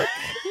science book.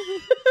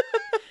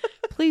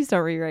 Please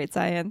don't rewrite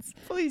science.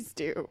 Please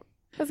do.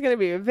 That's going to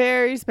be a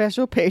very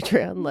special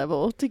Patreon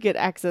level to get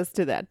access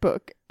to that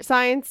book.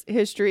 Science,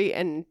 history,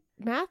 and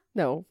math?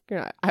 No, you're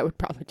not. I would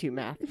probably do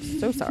math.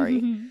 So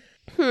sorry.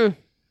 I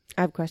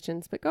have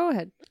questions, but go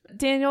ahead.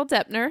 Daniel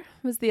Deppner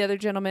was the other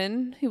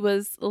gentleman who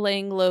was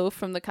laying low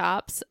from the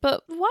cops.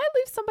 But why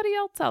leave somebody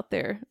else out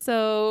there?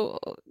 So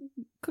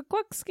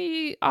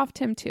Kuklinski offed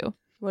him too.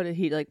 What, did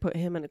he, like, put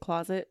him in a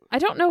closet? I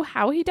don't know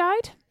how he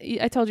died.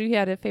 I told you he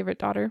had a favorite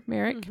daughter,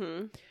 Merrick.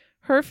 Mm-hmm.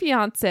 Her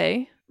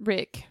fiance,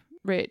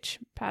 Rich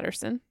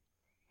Patterson.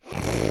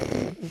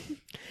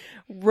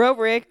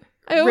 Rick.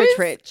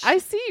 Rich. I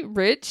see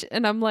Rich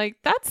and I'm like,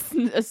 that's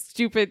a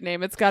stupid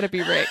name. It's got to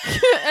be Rick.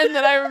 And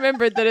then I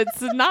remembered that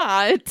it's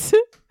not.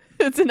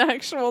 It's an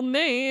actual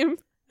name.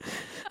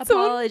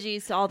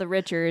 Apologies to all the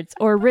Richards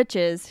or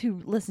Riches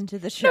who listen to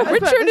the show. No,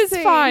 Richard is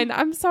fine.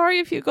 I'm sorry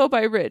if you go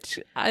by Rich.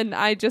 And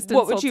I just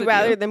What, would you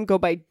rather you. them go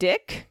by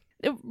Dick?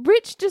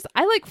 Rich,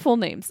 I like full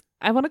names.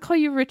 I want to call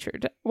you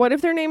Richard. What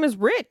if their name is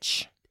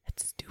Rich?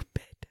 That's stupid.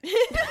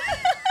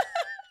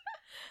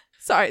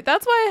 Sorry,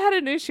 that's why I had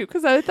an issue,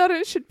 because I thought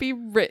it should be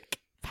Rick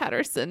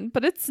Patterson,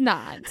 but it's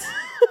not.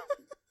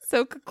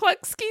 So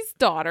Kuklinski's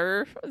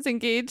daughter was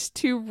engaged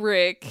to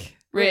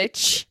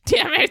Rich,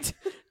 damn it,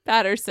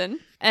 Patterson.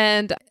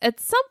 And at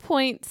some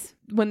point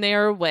when they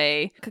are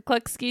away,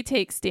 Kuklinski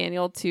takes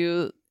Daniel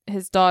to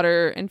his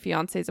daughter and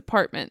fiance's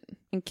apartment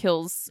and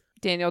kills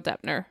Daniel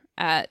Deppner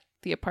at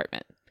the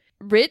apartment.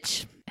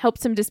 Rich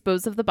helps him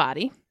dispose of the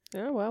body.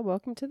 Oh, well,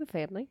 welcome to the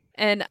family.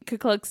 And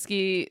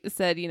Kuklinski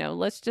said,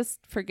 let's just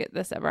forget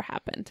this ever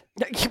happened.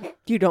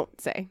 You don't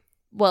say.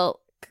 Well,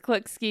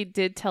 Kuklinski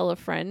did tell a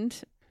friend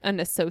an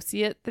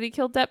associate that he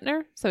killed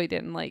Deppner, so he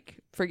didn't like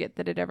forget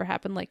that it ever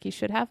happened like he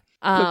should have.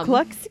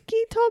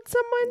 Kuklinski told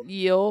someone?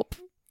 Yup.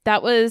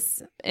 That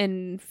was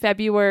in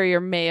February or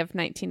May of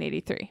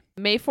 1983.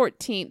 May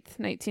 14th,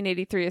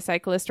 1983, a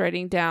cyclist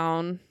riding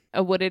down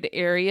a wooded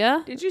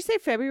area. Did you say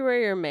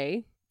February or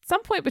May?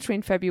 Some point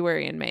between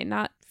February and May,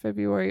 not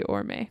February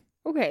or May.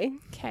 Okay.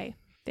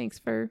 Thanks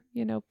for,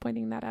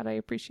 pointing that out. I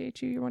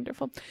appreciate you. You're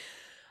wonderful.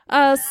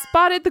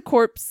 Spotted the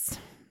corpse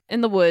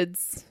in the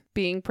woods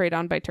being preyed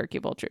on by turkey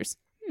vultures.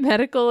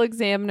 Medical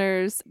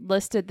examiners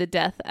listed the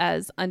death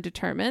as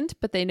undetermined,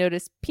 but they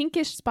noticed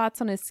pinkish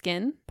spots on his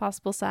skin,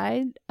 possible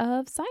sign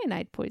of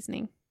cyanide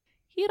poisoning.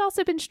 He had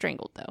also been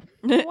strangled, though.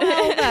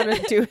 Well, that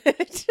would do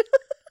it.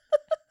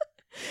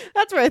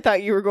 That's where I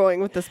thought you were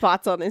going with the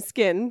spots on his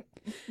skin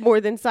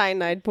more than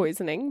cyanide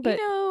poisoning. But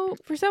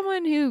for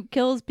someone who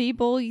kills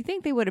people, you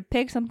think they would have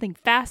picked something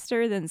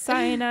faster than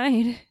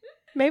cyanide.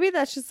 Maybe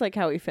that's just like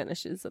how he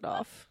finishes it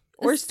off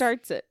or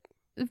starts it.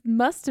 It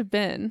must have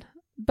been.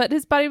 But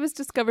his body was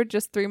discovered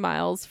just 3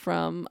 miles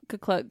from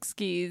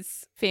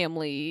Kuklinski's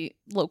family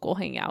local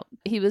hangout.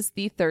 He was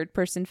the 3rd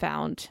person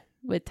found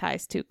with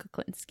ties to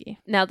Kuklinski.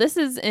 Now, this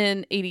is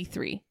in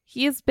 83.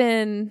 He has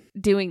been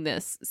doing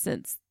this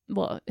since,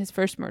 his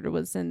first murder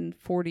was in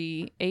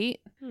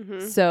 48.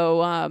 Mm-hmm.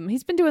 So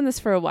he's been doing this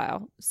for a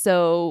while.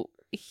 So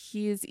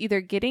he's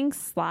either getting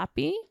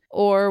sloppy,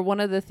 or one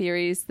of the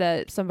theories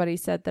that somebody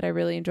said that I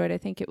really enjoyed, I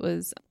think it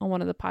was on one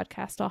of the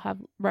podcasts I'll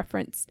have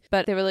referenced,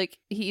 but they were like,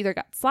 he either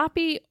got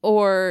sloppy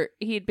or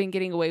he'd been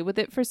getting away with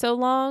it for so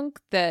long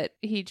that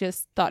he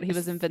just thought he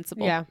was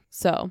invincible. Yeah.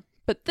 So,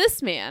 but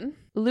this man,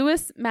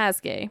 Louis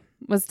Masgay,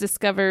 was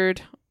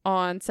discovered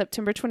on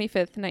September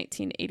 25th,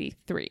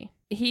 1983.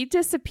 He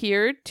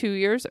disappeared 2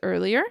 years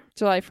earlier,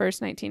 July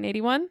 1st,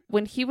 1981,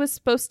 when he was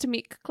supposed to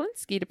meet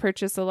Kuklinski to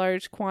purchase a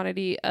large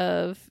quantity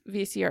of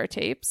VCR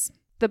tapes.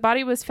 The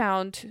body was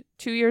found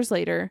 2 years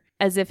later,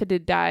 as if it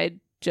had died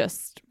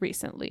just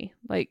recently,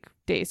 like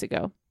days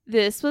ago.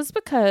 This was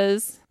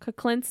because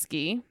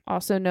Kuklinski,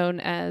 also known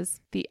as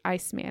the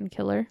Iceman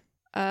Killer,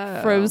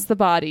 froze the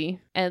body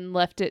and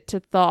left it to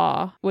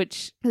thaw,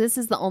 which this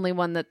is the only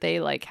one that they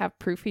have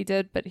proof he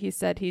did, but he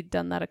said he'd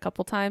done that a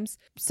couple times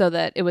so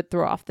that it would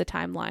throw off the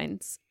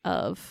timelines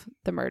of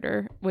the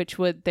murder, which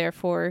would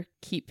therefore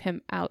keep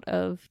him out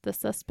of the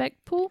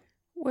suspect pool.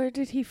 Where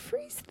did he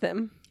freeze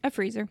them? A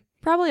freezer.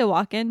 Probably a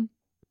walk-in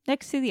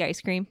next to the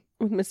ice cream.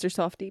 With Mr.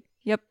 Softy.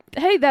 Yep.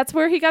 Hey, that's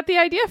where he got the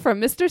idea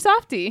from, Mr.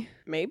 Softy.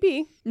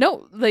 Maybe.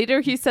 No,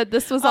 later he said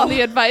this was on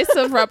the advice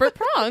of Robert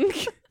Prong.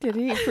 Did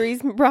he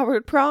freeze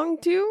Robert Prong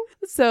too?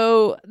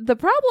 So the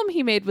problem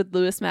he made with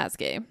Louis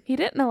Masgay, he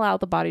didn't allow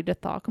the body to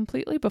thaw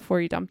completely before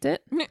he dumped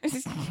it.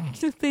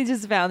 They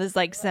just found this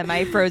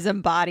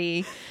semi-frozen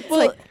body.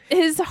 Well,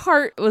 his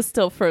heart was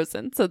still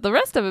frozen, so the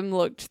rest of him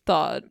looked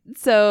thawed.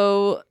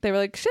 So they were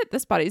like, shit,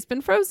 this body's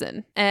been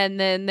frozen. And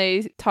then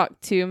they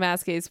talked to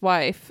Masgay's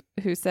wife,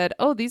 who said,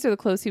 oh, these are the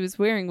clothes he was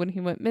wearing when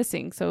he went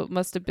missing, so it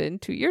must have been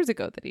 2 years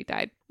ago that he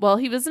died. Well,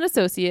 he was an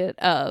associate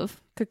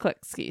of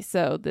Kuklinski,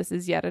 so this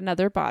is yet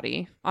another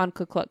body on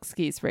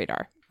Kuklinski's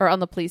radar, or on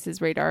the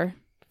police's radar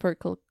for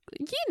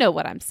you know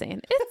what I'm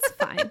saying. It's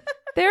fine.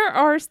 There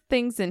are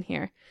things in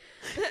here.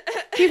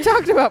 You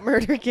talked about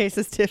murder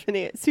cases,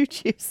 Tiffany. It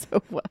suits you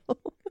so well.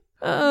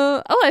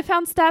 I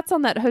found stats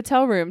on that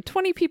hotel room.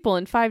 20 people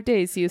in 5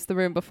 days used the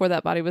room before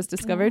that body was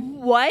discovered.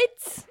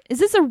 What? Is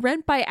this a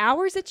rent by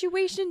hour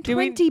situation?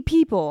 20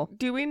 people.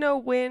 Do we know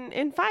when?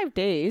 In 5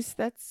 days.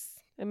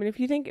 If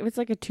you think if it's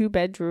like a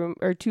 2-bedroom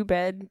or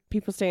 2-bed,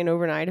 people staying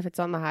overnight, if it's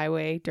on the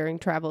highway during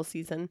travel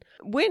season.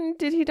 When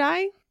did he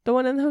die? The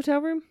one in the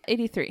hotel room?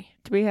 83.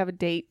 Do we have a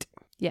date?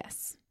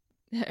 Yes.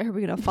 Are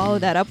we going to follow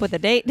that up with a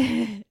date?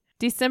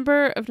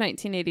 December of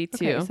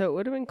 1982. Okay, so it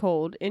would have been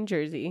cold in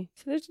Jersey.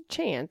 So there's a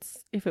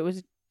chance if it was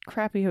a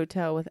crappy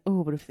hotel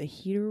but if the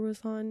heater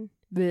was on.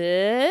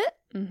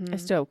 Mm-hmm. I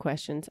still have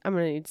questions. I'm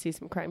going to need to see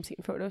some crime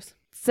scene photos.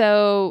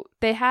 So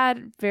they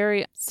had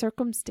very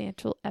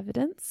circumstantial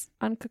evidence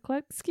on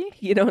Kuklinski.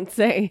 You don't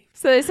say.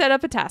 So they set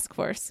up a task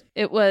force.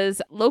 It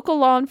was local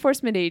law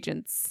enforcement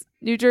agents,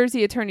 New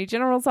Jersey Attorney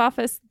General's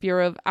Office,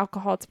 Bureau of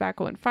Alcohol,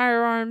 Tobacco, and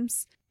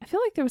Firearms. I feel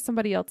like there was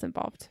somebody else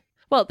involved.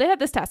 Well, they had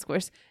this task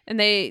force, and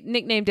they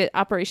nicknamed it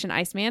Operation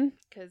Iceman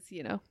because,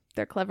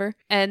 they're clever.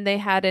 And they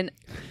had an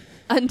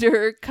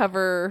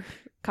undercover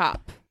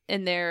cop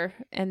in there,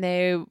 and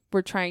they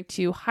were trying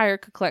to hire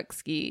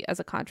Kuklinski as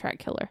a contract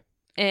killer.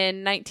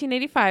 In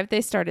 1985, they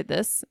started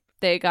this.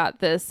 They got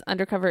this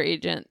undercover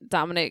agent,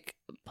 Dominic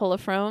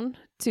Polifrone,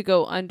 to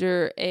go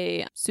under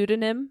a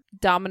pseudonym,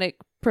 Dominic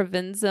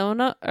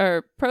Provenzano.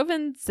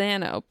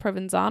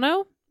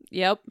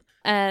 Yep.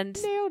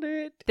 And nailed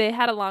it. They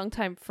had a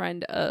longtime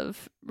friend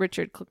of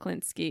Richard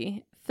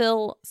Kuklinski,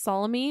 Phil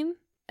Salamine,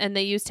 and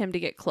they used him to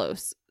get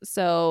close.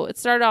 So it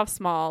started off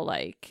small,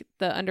 like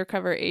the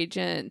undercover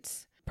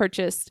agent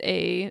purchased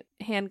a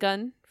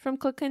handgun from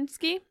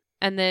Kuklinski,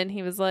 and then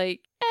he was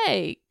like,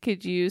 hey,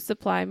 could you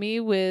supply me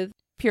with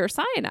pure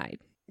cyanide?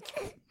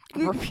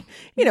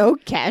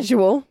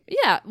 Casual.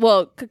 Yeah.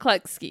 Well,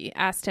 Kukleski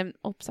asked him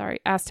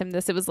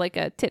this. It was like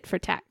a tit for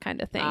tat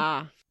kind of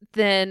thing.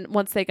 Then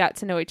once they got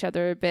to know each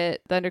other a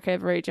bit, the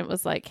undercover agent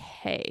was like,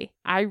 hey,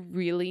 I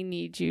really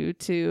need you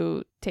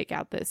to take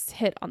out this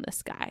hit on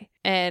this guy.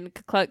 And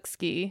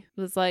Kukleski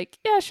was like,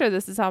 yeah, sure,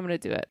 this is how I'm going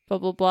to do it. Blah,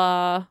 blah,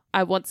 blah.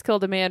 I once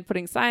killed a man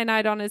putting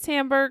cyanide on his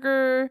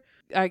hamburger.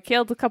 I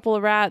killed a couple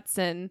of rats,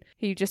 and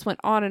he just went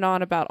on and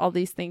on about all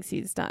these things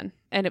he's done.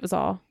 And it was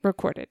all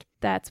recorded.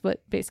 That's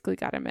what basically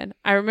got him in.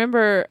 I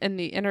remember in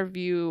the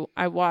interview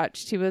I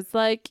watched, he was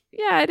like,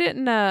 yeah, I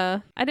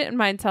didn't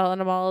mind telling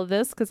him all of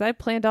this because I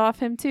planned off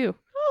him too.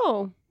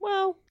 Oh,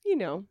 well,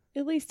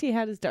 at least he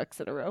had his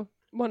ducks in a row.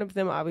 One of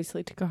them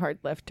obviously took a hard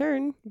left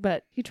turn,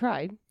 but he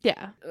tried.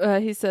 Yeah.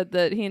 He said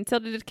that he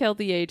intended to kill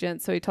the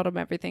agent, so he told him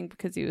everything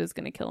because he was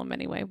going to kill him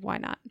anyway. Why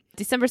not?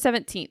 December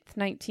 17th,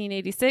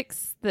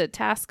 1986, the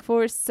task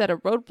force set a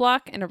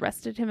roadblock and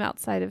arrested him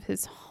outside of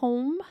his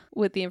home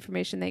with the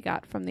information they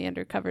got from the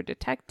undercover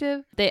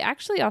detective. They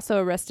actually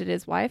also arrested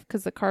his wife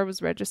because the car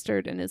was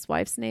registered in his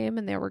wife's name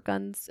and there were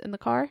guns in the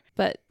car,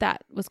 but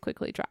that was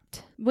quickly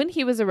dropped. When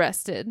he was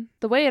arrested,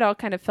 the way it all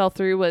kind of fell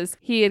through was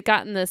he had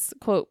gotten this,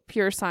 quote,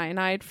 pure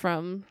cyanide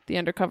from the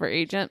undercover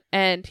agent,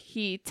 and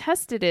he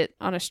tested it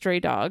on a stray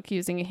dog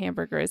using a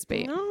hamburger as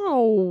bait.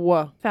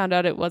 No. Found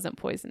out it wasn't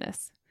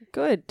poisonous.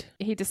 Good.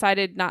 He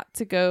decided not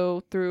to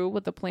go through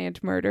with the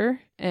planned murder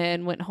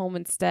and went home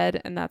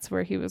instead, and that's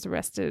where he was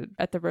arrested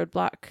at the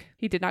roadblock.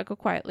 He did not go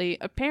quietly.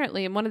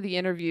 Apparently, in one of the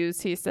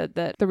interviews, he said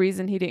that the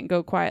reason he didn't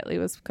go quietly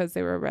was because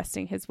they were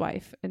arresting his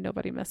wife and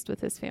nobody messed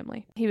with his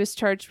family. He was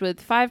charged with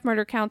 5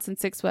 murder counts and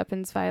 6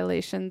 weapons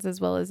violations,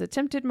 as well as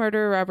attempted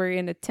murder, robbery,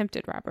 and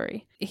attempted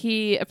robbery.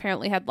 He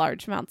apparently had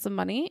large amounts of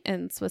money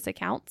in Swiss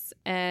accounts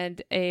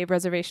and a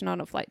reservation on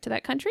a flight to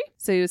that country.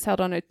 So he was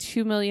held on a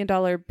 $2 million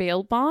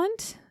bail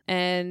bond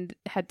and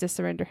had to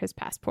surrender his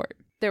passport.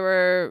 There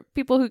were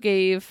people who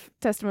gave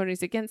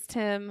testimonies against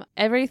him.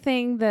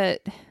 Everything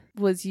that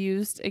was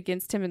used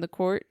against him in the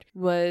court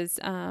was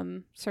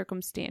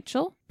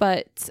circumstantial,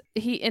 but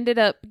he ended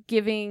up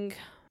giving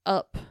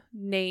up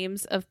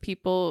names of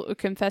people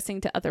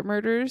confessing to other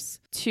murders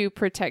to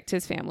protect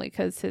his family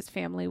because his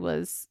family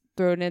was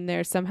thrown in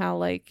there somehow,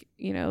 like,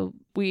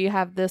 we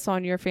have this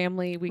on your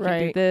family, we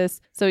can do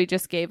this. So he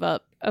just gave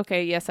up.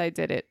 Okay, yes, I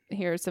did it.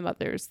 Here are some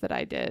others that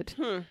I did.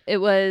 It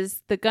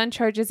was the gun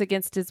charges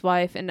against his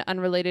wife and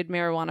unrelated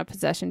marijuana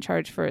possession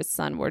charge for his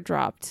son were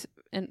dropped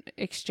in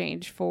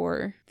exchange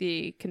for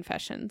the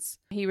confessions.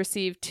 He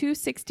received 2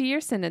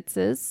 60-year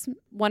sentences,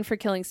 one for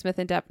killing Smith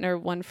and Deppner,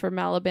 one for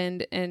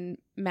Malaband and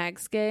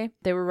Magsgay.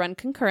 They were run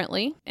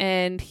concurrently,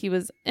 and he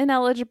was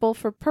ineligible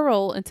for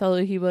parole until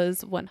he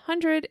was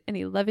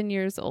 111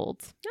 years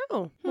old.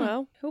 Oh,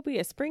 well, he'll be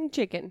a spring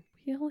chicken.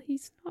 Well,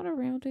 he's not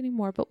around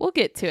anymore, but we'll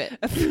get to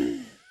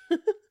it.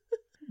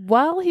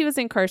 While he was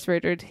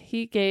incarcerated,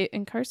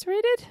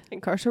 Incarcerated?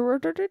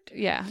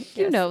 Yeah, yes.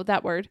 You know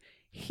that word.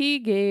 He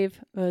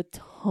gave a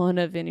ton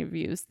of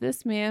interviews.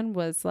 This man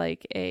was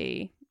like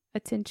a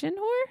attention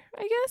whore,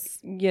 I guess.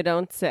 You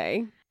don't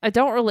say. I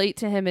don't relate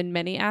to him in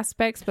many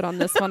aspects, but on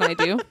this one I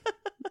do.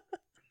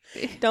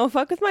 Don't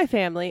fuck with my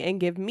family and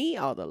give me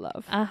all the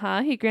love.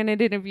 He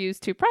granted interviews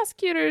to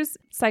prosecutors,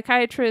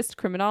 psychiatrists,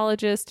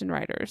 criminologists, and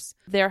writers.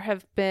 There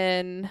have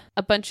been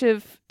a bunch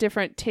of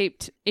different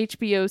taped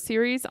HBO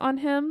series on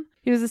him.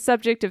 He was the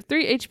subject of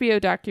 3 HBO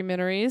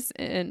documentaries,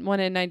 one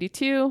in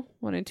 92,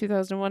 one in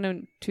 2001,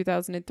 and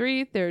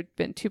 2003. There had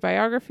been 2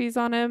 biographies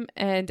on him,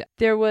 and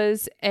there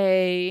was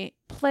a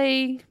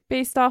play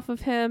based off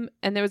of him,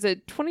 and there was a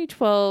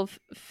 2012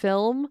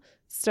 film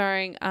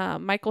starring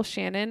Michael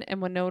Shannon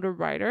and Winona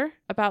Ryder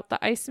about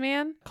the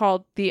Iceman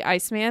called The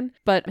Iceman.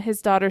 But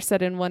his daughter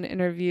said in one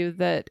interview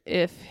that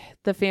if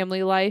the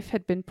family life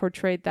had been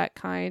portrayed that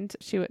kind,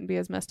 she wouldn't be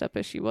as messed up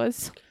as she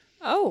was.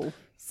 Oh.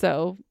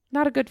 So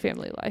not a good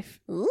family life.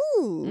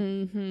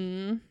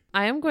 Ooh.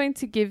 I am going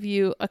to give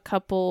you a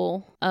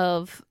couple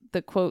of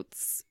the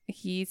quotes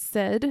he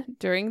said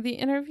during the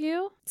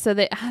interview. So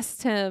they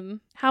asked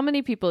him, how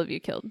many people have you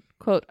killed?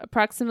 Quote,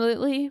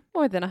 approximately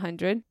more than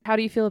 100. How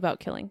do you feel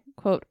about killing?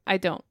 Quote, I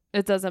don't.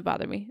 It doesn't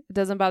bother me. It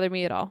doesn't bother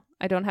me at all.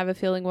 I don't have a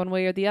feeling one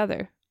way or the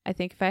other. I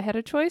think if I had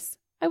a choice,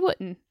 I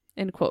wouldn't.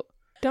 End quote.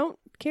 Don't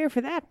care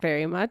for that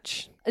very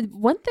much.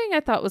 One thing I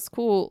thought was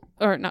cool,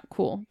 or not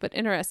cool, but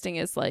interesting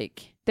is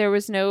like there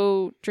was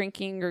no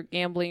drinking or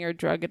gambling or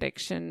drug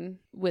addiction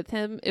with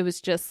him. It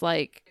was just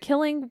like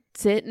killing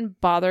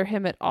didn't bother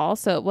him at all.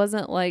 So it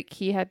wasn't like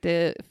he had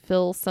to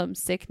fill some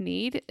sick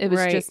need. It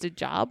was just a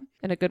job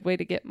and a good way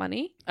to get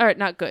money. Or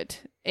not good,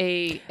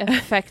 a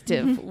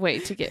effective way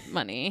to get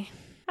money.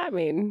 I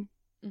mean,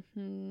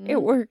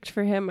 it worked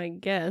for him, I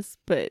guess,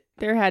 but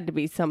there had to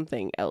be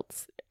something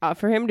else.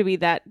 For him to be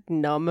that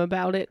numb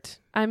about it.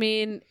 I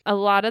mean, a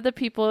lot of the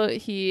people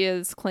he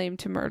is claimed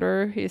to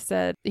murder, he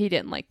said he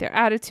didn't like their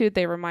attitude.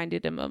 They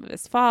reminded him of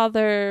his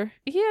father.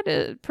 He had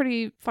a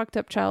pretty fucked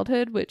up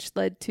childhood, which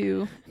led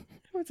to...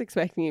 was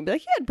expecting you to be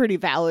like, he had pretty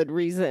valid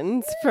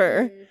reasons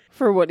for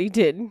what he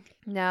did.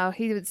 No,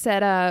 he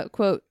said,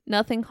 quote,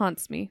 "Nothing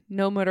haunts me.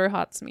 No murder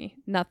haunts me.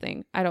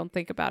 Nothing. I don't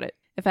think about it.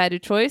 If I had a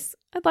choice,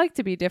 I'd like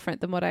to be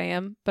different than what I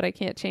am, but I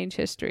can't change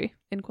history."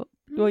 End quote.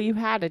 Well, you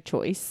had a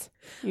choice.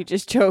 You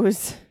just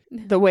chose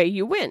the way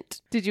you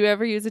went. Did you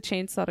ever use a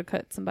chainsaw to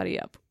cut somebody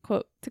up?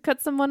 Quote, "To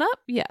cut someone up?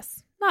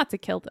 Yes. Not to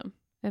kill them."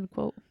 End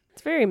quote.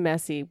 It's a very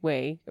messy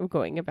way of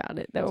going about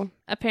it, though.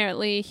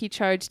 Apparently, he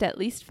charged at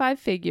least 5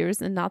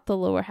 figures and not the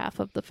lower half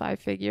of the 5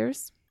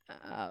 figures.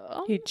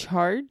 He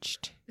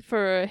charged?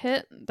 For a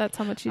hit? That's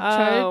how much he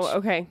charged. Oh,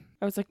 okay.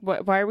 I was like,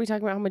 what? Why are we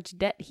talking about how much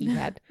debt he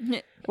had?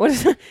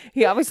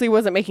 He obviously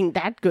wasn't making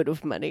that good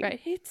of money.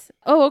 Right.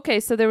 Oh, okay.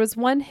 So there was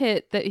one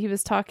hit that he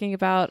was talking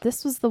about.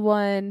 This was the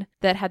one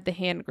that had the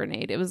hand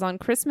grenade. It was on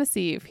Christmas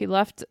Eve. He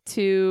left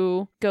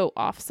to go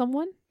off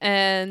someone.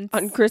 And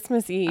on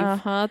Christmas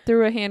Eve.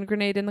 Threw a hand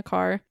grenade in the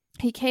car.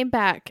 He came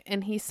back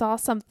and he saw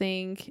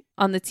something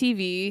on the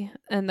TV,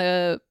 and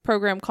the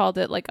program called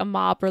it like a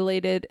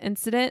mob-related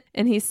incident.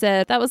 And he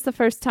said, "That was the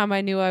first time I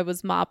knew I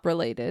was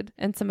mob-related."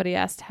 And somebody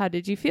asked, "How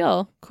did you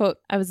feel?" Quote,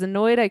 "I was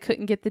annoyed I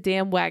couldn't get the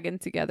damn wagon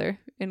together."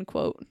 End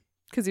quote.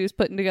 Because he was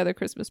putting together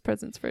Christmas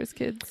presents for his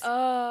kids.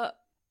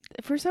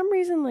 For some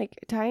reason, like,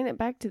 tying it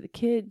back to the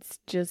kids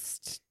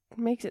just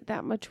makes it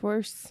that much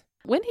worse.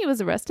 When he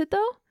was arrested,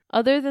 though,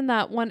 other than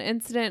that one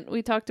incident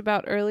we talked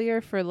about earlier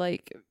for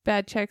like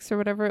bad checks or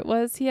whatever it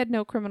was, he had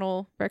no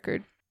criminal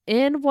record.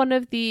 In one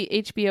of the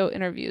HBO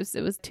interviews,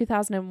 it was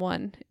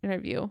 2001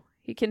 interview,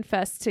 he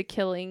confessed to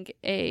killing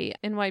a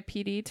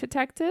NYPD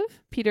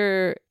detective,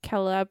 Peter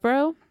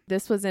Calabro.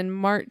 This was in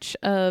March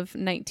of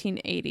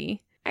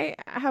 1980. I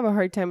have a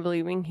hard time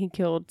believing he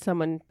killed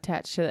someone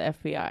attached to the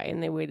FBI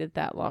and they waited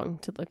that long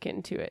to look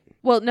into it.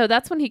 Well, no,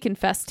 that's when he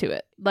confessed to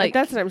it. Like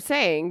that's what I'm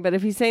saying. But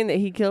if he's saying that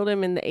he killed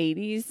him in the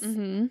 80s,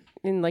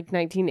 in like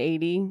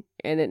 1980,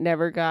 and it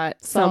never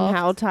got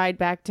somehow tied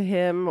back to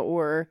him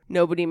or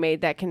nobody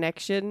made that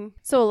connection.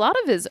 So a lot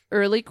of his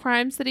early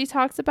crimes that he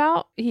talks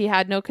about, he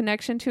had no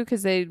connection to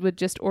because they would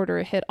just order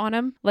a hit on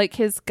him. Like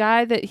his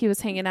guy that he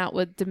was hanging out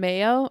with,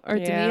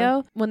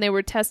 DeMeo, when they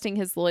were testing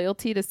his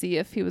loyalty to see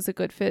if he was a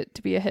good fit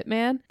to be a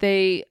hitman,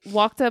 they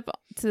walked up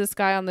to this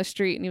guy on the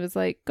street and he was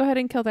like, "Go ahead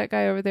and kill that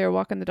guy over there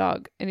walking the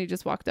dog." And he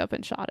just walked up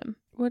and shot him.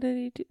 What did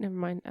he do? Never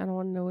mind. I don't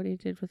want to know what he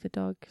did with the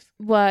dogs.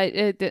 Well,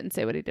 it didn't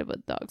say what he did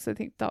with dogs. I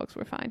think dogs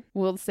were fine.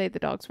 We'll say the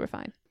dogs were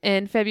fine.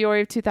 In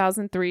February of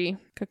 2003,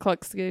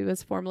 Kukluxky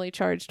was formally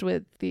charged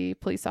with the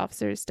police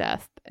officer's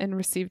death and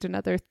received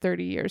another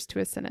 30 years to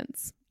his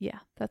sentence. Yeah,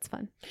 that's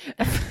fun.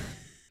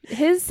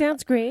 His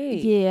sounds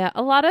great. Yeah,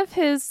 a lot of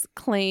his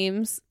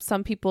claims,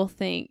 some people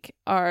think,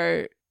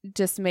 are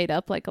just made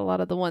up, like a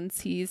lot of the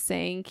ones he's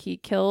saying he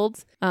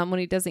killed, when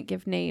he doesn't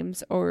give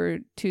names or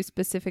too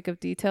specific of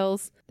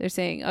details. They're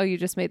saying, "Oh, you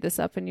just made this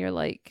up," and you're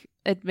like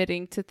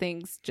admitting to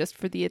things just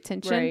for the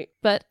attention. Right.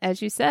 But as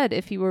you said,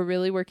 if you were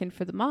really working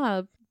for the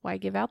mob, why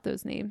give out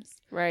those names?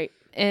 Right.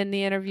 In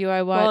the interview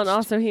I watched... Well, and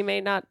also he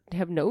may not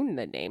have known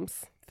the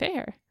names.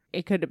 Fair.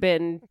 It could have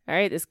been, all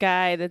right, this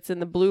guy that's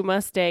in the blue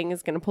Mustang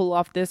is going to pull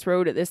off this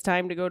road at this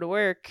time to go to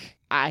work.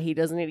 He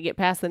doesn't need to get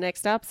past the next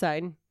stop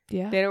sign.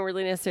 Yeah. They don't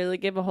really necessarily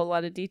give a whole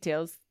lot of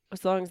details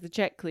as long as the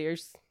check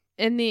clears.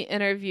 In the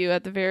interview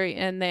at the very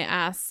end, they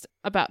asked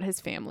about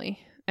his family.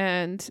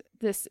 And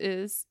this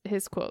is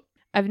his quote.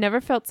 "I've never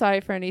felt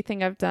sorry for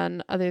anything I've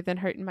done other than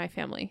hurting my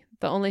family.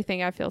 The only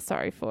thing I feel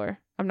sorry for.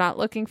 I'm not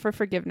looking for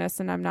forgiveness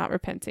and I'm not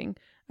repenting.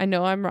 I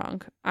know I'm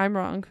wrong. I'm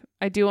wrong.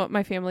 I do want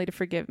my family to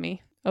forgive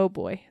me. Oh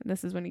boy." And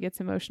this is when he gets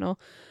emotional.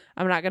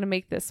 "I'm not going to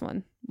make this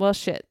one. Well,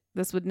 shit.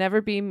 This would never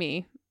be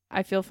me.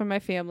 I feel for my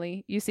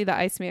family. You see the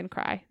Iceman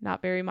cry.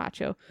 Not very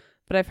macho.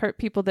 But I've hurt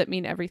people that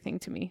mean everything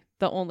to me.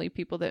 The only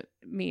people that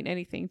mean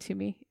anything to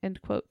me."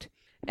 End quote.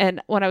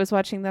 And when I was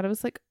watching that, I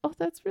was like, oh,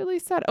 that's really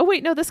sad. Oh,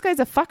 wait, no, this guy's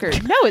a fucker.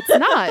 No, it's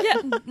not.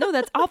 Yeah, no,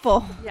 that's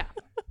awful. Yeah.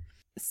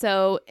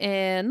 So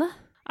in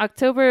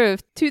October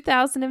of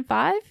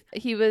 2005,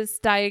 he was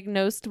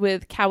diagnosed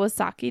with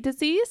Kawasaki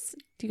disease.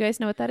 Do you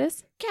guys know what that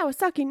is?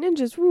 Kawasaki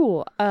Ninjas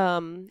rule.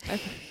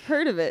 I've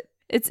heard of it.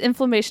 It's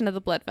inflammation of the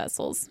blood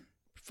vessels.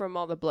 From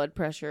all the blood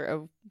pressure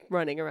of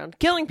running around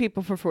killing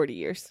people for 40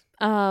 years.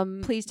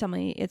 Please tell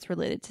me it's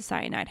related to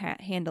cyanide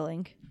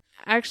handling.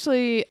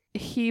 Actually,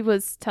 he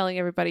was telling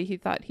everybody he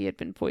thought he had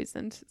been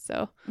poisoned.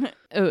 So,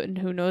 and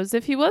who knows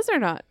if he was or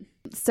not.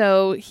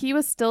 So he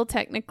was still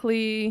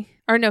technically,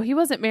 or no, he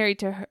wasn't married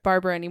to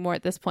Barbara anymore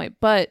at this point,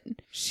 but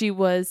she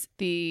was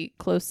the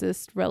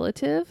closest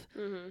relative.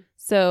 Mm-hmm.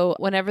 So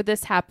whenever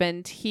this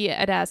happened, he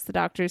had asked the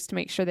doctors to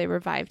make sure they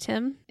revived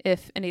him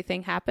if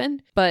anything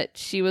happened, but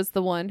she was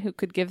the one who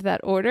could give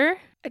that order.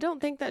 I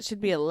don't think that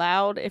should be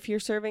allowed if you're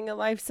serving a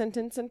life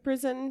sentence in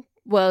prison.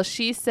 Well,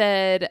 she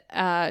said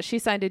she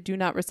signed a do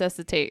not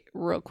resuscitate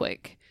real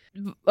quick.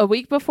 A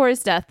week before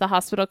his death, the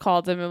hospital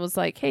called him and was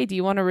like, "Hey, do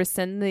you want to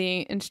rescind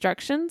the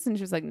instructions?" And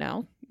she was like,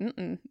 "No,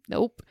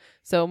 nope."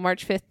 So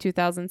March 5th,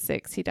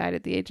 2006, he died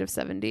at the age of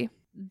 70.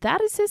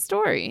 That is his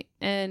story.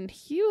 And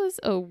he was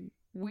a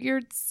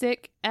weird,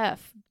 sick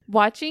F.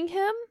 Watching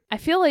him, I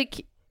feel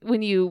like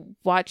when you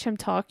watch him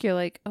talk, you're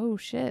like, oh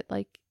shit,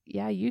 like,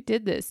 yeah, you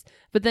did this.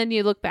 But then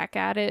you look back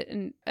at it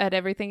and at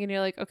everything and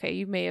you're like, okay,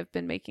 you may have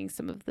been making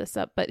some of this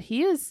up. But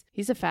he's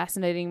a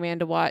fascinating man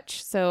to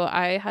watch. So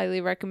I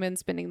highly recommend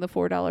spending the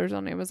 $4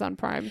 on Amazon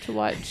Prime to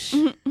watch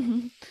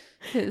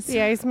his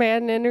The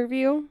Iceman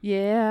interview.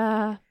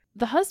 Yeah.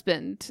 The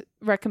husband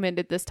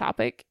recommended this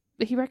topic.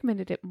 He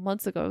recommended it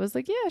months ago. I was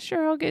like, yeah,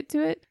 sure, I'll get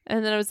to it.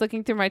 And then I was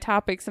looking through my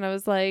topics and I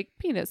was like,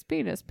 penis,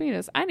 penis,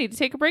 penis. I need to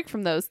take a break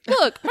from those.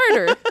 Look,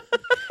 murder.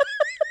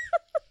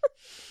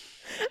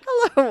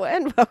 Hello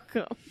and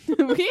welcome.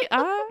 We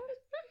are.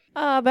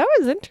 That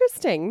was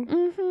interesting.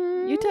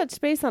 Mm-hmm. You touched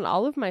base on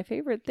all of my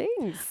favorite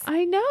things.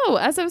 I know.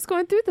 As I was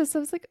going through this, I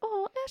was like,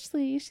 oh,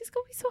 Ashley, she's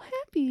going to be so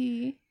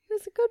happy. It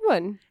was a good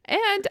one.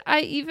 And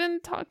I even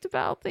talked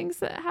about things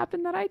that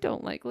happen that I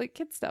don't like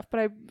kid stuff.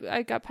 But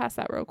I got past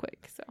that real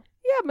quick. So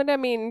Yeah, but I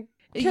mean,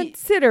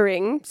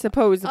 considering,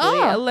 supposedly,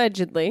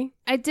 allegedly,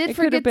 I did it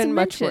could have forget to been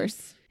much mention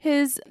worse.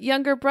 his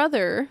younger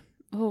brother.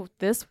 Oh,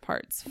 this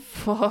part's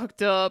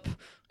fucked up.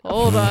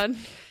 Hold on.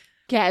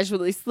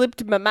 Casually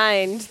slipped my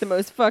mind the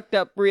most fucked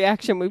up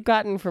reaction we've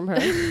gotten from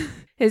her.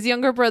 His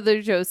younger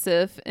brother,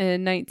 Joseph,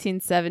 in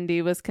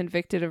 1970 was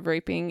convicted of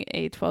raping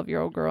a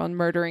 12-year-old girl and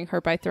murdering her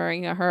by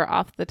throwing her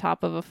off the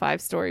top of a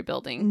 5-story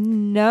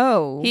building.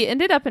 No. He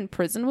ended up in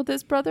prison with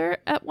his brother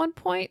at one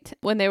point.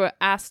 When they were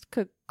asked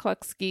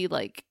Kukluxky,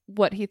 like,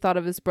 what he thought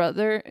of his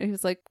brother, he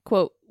was like,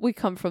 quote, "We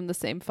come from the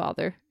same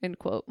father," end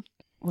quote.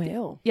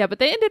 Well, Yeah, but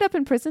they ended up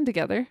in prison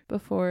together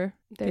before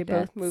they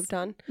deaths. both moved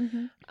on.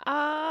 Mm-hmm.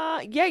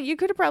 Yeah, you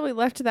could have probably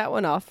left that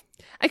one off.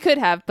 I could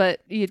have,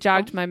 but you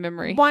jogged my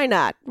memory. Why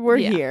not? We're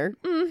Yeah. here.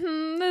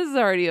 Mm-hmm. This is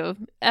already a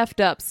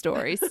effed up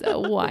story, so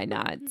why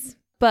not?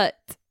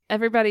 But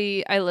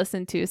everybody I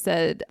listened to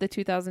said the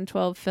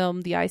 2012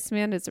 film The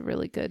Iceman is a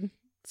really good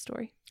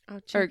story. I'll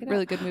Or check it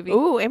really out. good movie.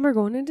 Ooh, and we're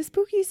going into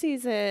spooky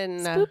season.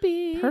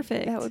 Spoopy.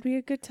 Perfect. That would be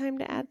a good time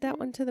to add that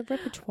one to the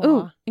repertoire.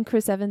 Ooh, and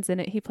Chris Evans in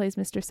it. He plays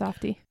Mr.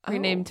 Softy, Oh.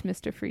 renamed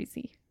Mr.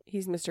 Freezy.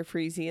 He's Mr.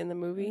 Freezy in the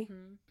movie.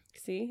 Mm-hmm.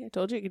 See, I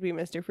told you it could be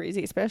Mr.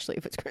 Freezy, especially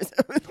if it's Chris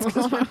Evans.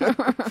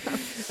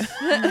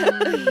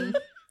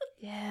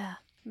 Yeah.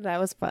 That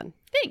was fun.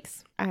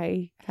 Thanks.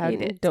 I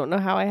Hate it. don't know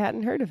how I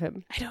hadn't heard of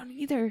him. I don't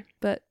either,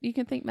 but you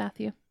can thank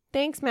Matthew.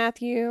 Thanks,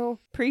 Matthew.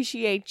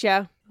 Appreciate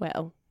ya.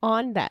 Well,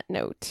 on that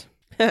note,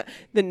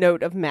 the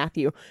note of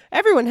Matthew,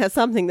 everyone has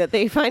something that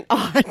they find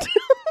odd.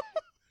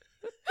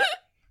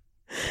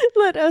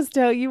 Let us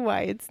tell you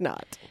why it's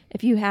not.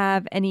 If you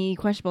have any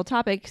questionable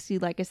topics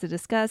you'd like us to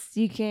discuss,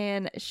 you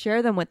can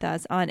share them with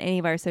us on any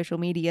of our social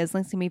medias.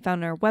 Links can be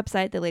found on our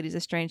website,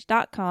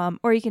 theladiesofstrange.com,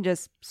 or you can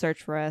just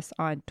search for us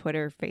on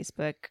Twitter,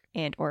 Facebook,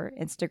 and or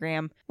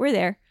Instagram. We're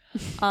there.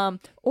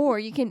 Or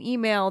you can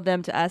email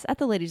them to us at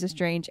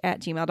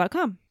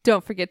theladiesofstrange@gmail.com.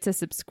 Don't forget to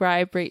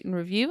subscribe, rate, and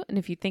review. And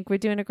if you think we're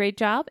doing a great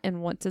job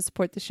and want to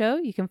support the show,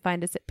 you can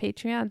find us at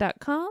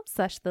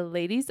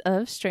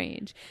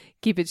patreon.com/theladiesofstrange.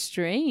 Keep it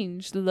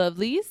strange,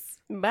 lovelies.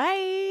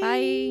 Bye.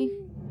 Bye.